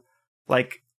 So,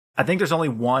 like, I think there's only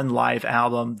one live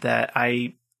album that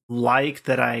I like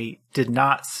that I did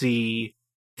not see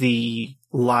the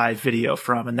live video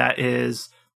from, and that is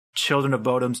Children of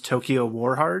Bodom's Tokyo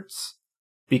War Hearts,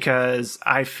 because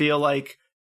I feel like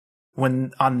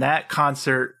when on that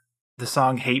concert, the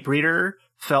song Hatebreeder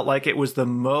felt like it was the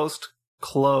most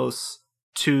close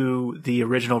to the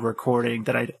original recording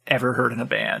that I'd ever heard in a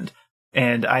band.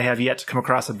 And I have yet to come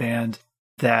across a band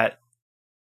that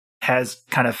has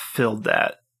kind of filled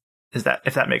that. If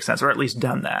that makes sense, or at least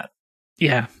done that.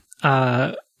 Yeah.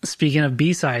 Speaking of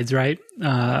B-sides, right?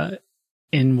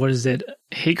 In what is it?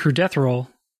 Hate Crew Death Roll,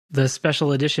 the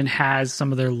special edition has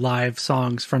some of their live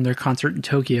songs from their concert in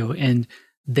Tokyo, and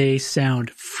they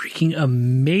sound freaking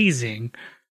amazing.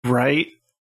 Right?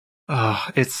 Oh,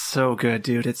 it's so good,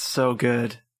 dude. It's so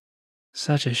good.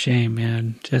 Such a shame,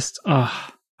 man. Just,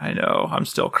 I know. I'm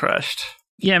still crushed.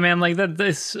 Yeah, man, like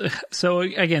that. So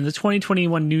again, the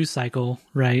 2021 news cycle,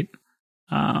 right?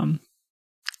 I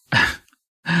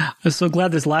was so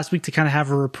glad this last week to kind of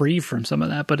have a reprieve from some of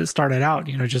that, but it started out,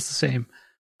 just the same.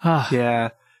 Yeah.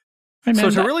 Right,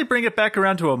 man, so to really bring it back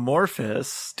around to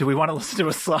Amorphous, do we want to listen to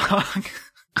a song?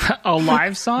 A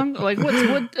live song? Like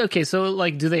what? Okay, so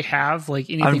like, do they have like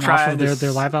anything off of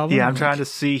their live album? Yeah, I'm trying to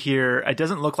see here. It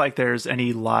doesn't look like there's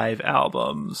any live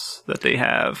albums that they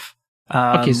have.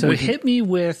 Okay, so hit me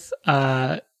with.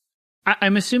 I'm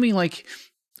assuming like,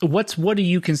 what do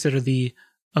you consider the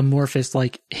Amorphous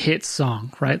like hit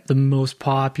song, right? The most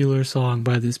popular song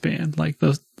by this band, like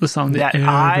the song that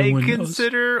I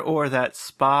consider knows. Or that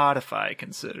Spotify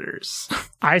considers.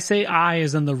 I say I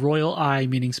as in the royal I,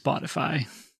 meaning Spotify.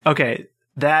 Okay,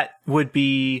 that would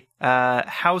be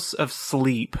House of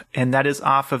Sleep, and that is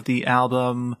off of the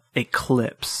album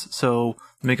Eclipse. So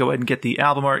let me go ahead and get the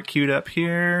album art queued up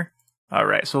here. All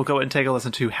right, so we'll go ahead and take a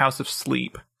listen to House of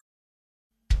Sleep.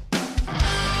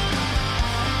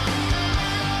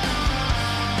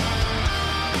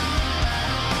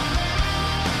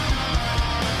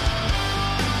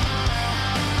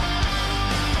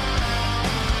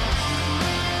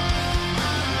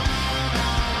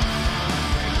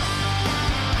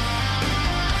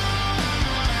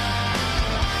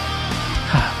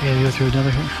 we go through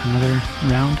another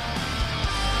round?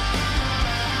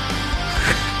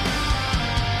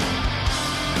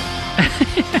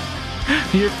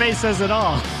 Your face says it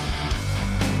all.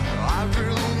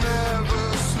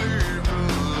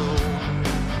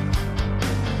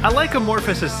 I like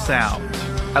Amorphous' sound.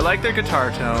 I like their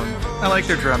guitar tone. I like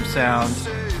their drum sound.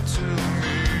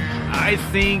 I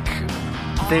think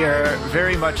they are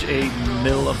very much a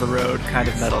middle-of-the-road kind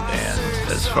of metal band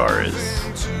as far as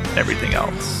everything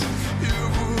else.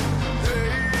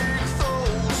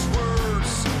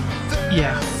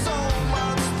 Yeah.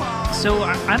 So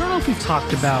I don't know if we've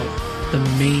talked about the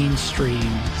mainstream,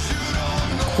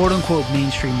 quote-unquote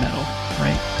mainstream metal,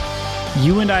 right?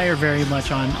 You and I are very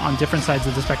much on different sides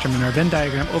of the spectrum, and our Venn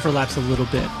diagram overlaps a little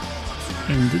bit.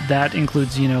 And that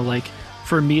includes, like,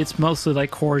 for me, it's mostly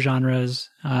like core genres,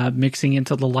 mixing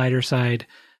into the lighter side.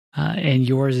 And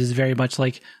yours is very much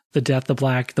like the death, the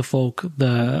black, the folk,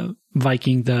 the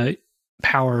Viking, the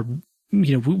power.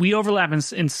 We overlap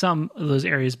in some of those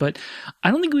areas, but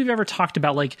I don't think we've ever talked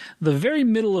about like the very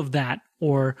middle of that,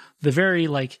 or the very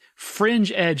like fringe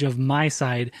edge of my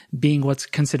side being what's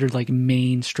considered like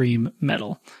mainstream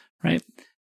metal, right?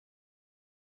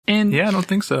 And yeah, I don't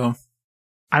think so.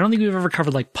 I don't think we've ever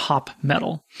covered like pop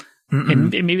metal.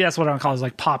 And maybe that's what I would call is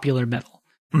like popular metal.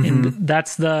 Mm-hmm. And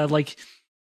that's the like,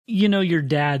 your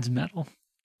dad's metal,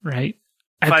 right?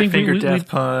 Five Finger Death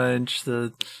Punch,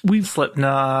 we've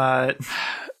Slipknot.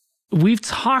 We've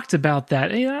talked about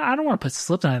that. I don't want to put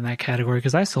Slipknot in that category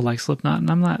because I still like Slipknot, and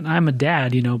I'm a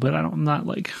dad, but I'm not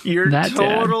like you're that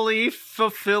totally dad.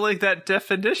 Fulfilling that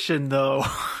definition, though.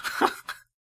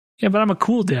 Yeah, but I'm a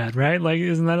cool dad, right? Like,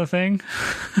 isn't that a thing?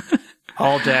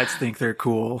 All dads think they're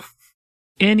cool.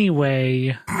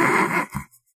 Anyway,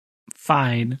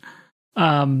 fine.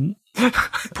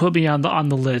 Put me on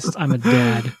the list. I'm a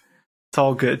dad. It's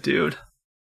all good, dude.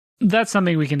 That's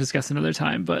something we can discuss another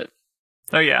time, but...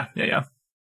 Oh, yeah.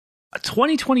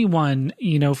 2021,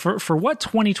 for what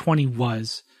 2020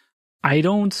 was,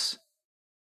 I'm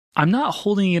not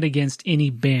holding it against any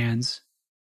bands,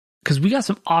 because we got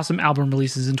some awesome album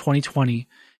releases in 2020,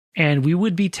 and we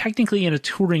would be technically in a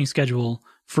touring schedule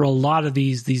for a lot of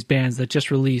these bands that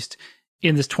just released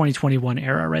in this 2021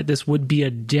 era, right? This would be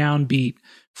a downbeat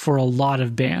for a lot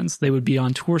of bands. They would be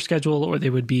on tour schedule, or they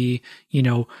would be,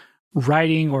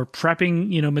 writing or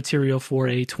prepping, material for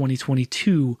a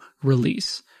 2022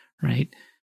 release, right?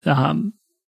 I'm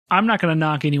not going to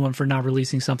knock anyone for not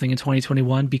releasing something in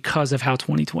 2021 because of how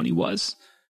 2020 was,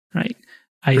 right?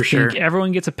 I think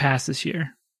everyone gets a pass this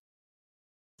year.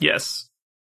 Yes,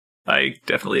 I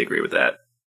definitely agree with that.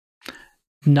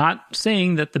 Not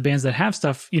saying that the bands that have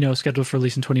stuff, scheduled for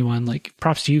release in 21, like,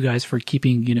 props to you guys for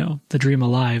keeping, the dream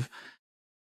alive.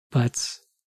 But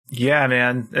yeah,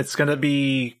 man, I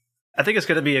think it's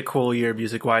going to be a cool year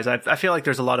music-wise. I feel like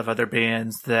there's a lot of other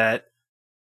bands that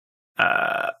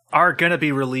are going to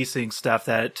be releasing stuff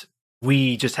that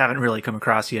we just haven't really come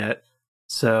across yet.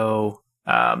 So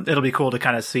it'll be cool to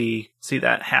kind of see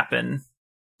that happen.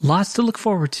 Lots to look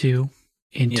forward to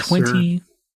in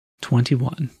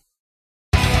 2021.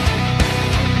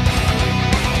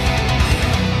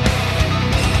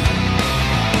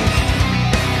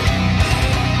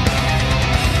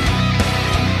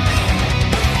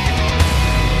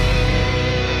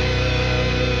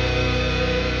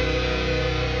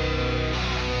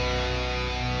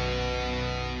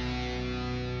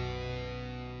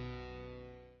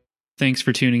 Thanks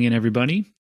for tuning in,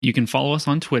 everybody. You can follow us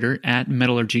on Twitter at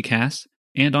MetallurgyCast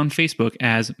and on Facebook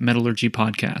as Metallurgy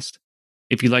Podcast.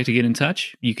 If you'd like to get in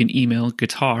touch, you can email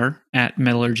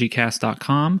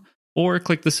guitar@metallurgycast.com or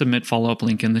click the submit follow-up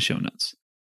link in the show notes.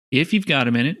 If you've got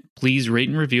a minute, please rate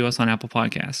and review us on Apple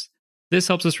Podcasts. This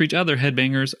helps us reach other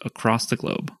headbangers across the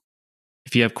globe.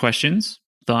 If you have questions,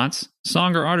 thoughts,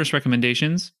 song or artist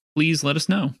recommendations, please let us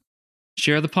know.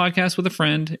 Share the podcast with a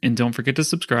friend, and don't forget to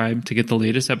subscribe to get the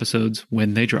latest episodes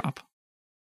when they drop.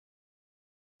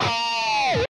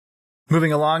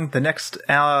 Moving along, the next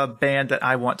band that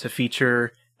I want to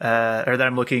feature, or that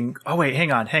I'm looking... Oh, wait,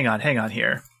 hang on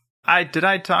here. Did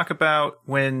I talk about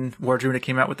when Wardruna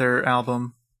came out with their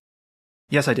album?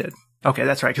 Yes, I did. Okay,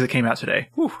 that's right, because it came out today.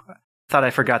 Whew, thought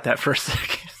I forgot that for a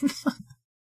second.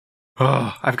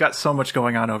 Oh, I've got so much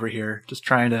going on over here, just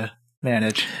trying to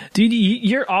manage. Dude,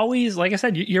 you're always, like I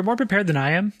said, you're more prepared than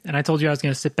I am. And I told you I was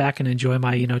going to sit back and enjoy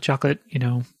my, chocolate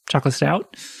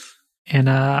stout. And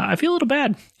I feel a little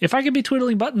bad. If I could be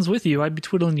twiddling buttons with you, I'd be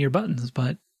twiddling your buttons,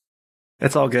 but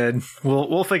it's all good.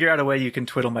 We'll figure out a way you can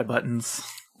twiddle my buttons.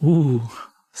 Ooh,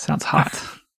 sounds hot.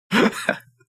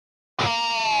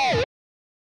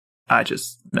 I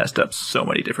just messed up so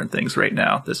many different things right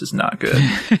now. This is not good.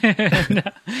 No,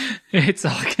 it's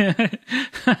all good.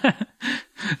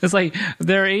 It's like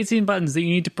there are 18 buttons that you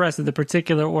need to press in the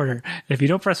particular order. If you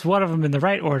don't press one of them in the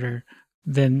right order,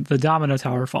 then the domino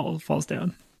tower falls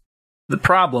down. The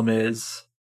problem is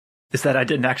that I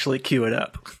didn't actually queue it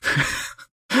up.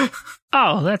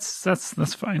 Oh, that's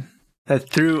fine. That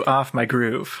threw off my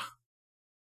groove.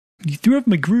 You threw off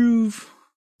my groove.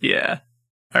 Yeah.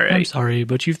 All right. I'm sorry,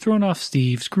 but you've thrown off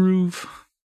Steve's groove.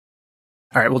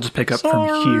 All right, we'll just pick up from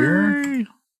here.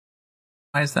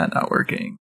 Why is that not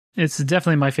working? It's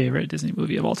definitely my favorite Disney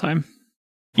movie of all time.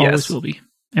 Yes. Always will be.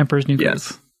 Emperor's New Groove.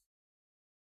 Yes.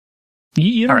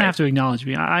 You don't have to acknowledge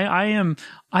me. I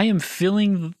am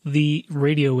filling the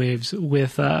radio waves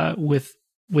with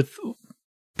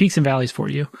peaks and valleys for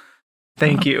you.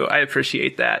 Thank you. I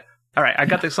appreciate that. All right, I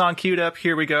got the song queued up.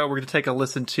 Here we go. We're going to take a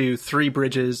listen to Three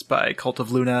Bridges by Cult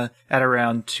of Luna at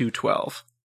around 2:12.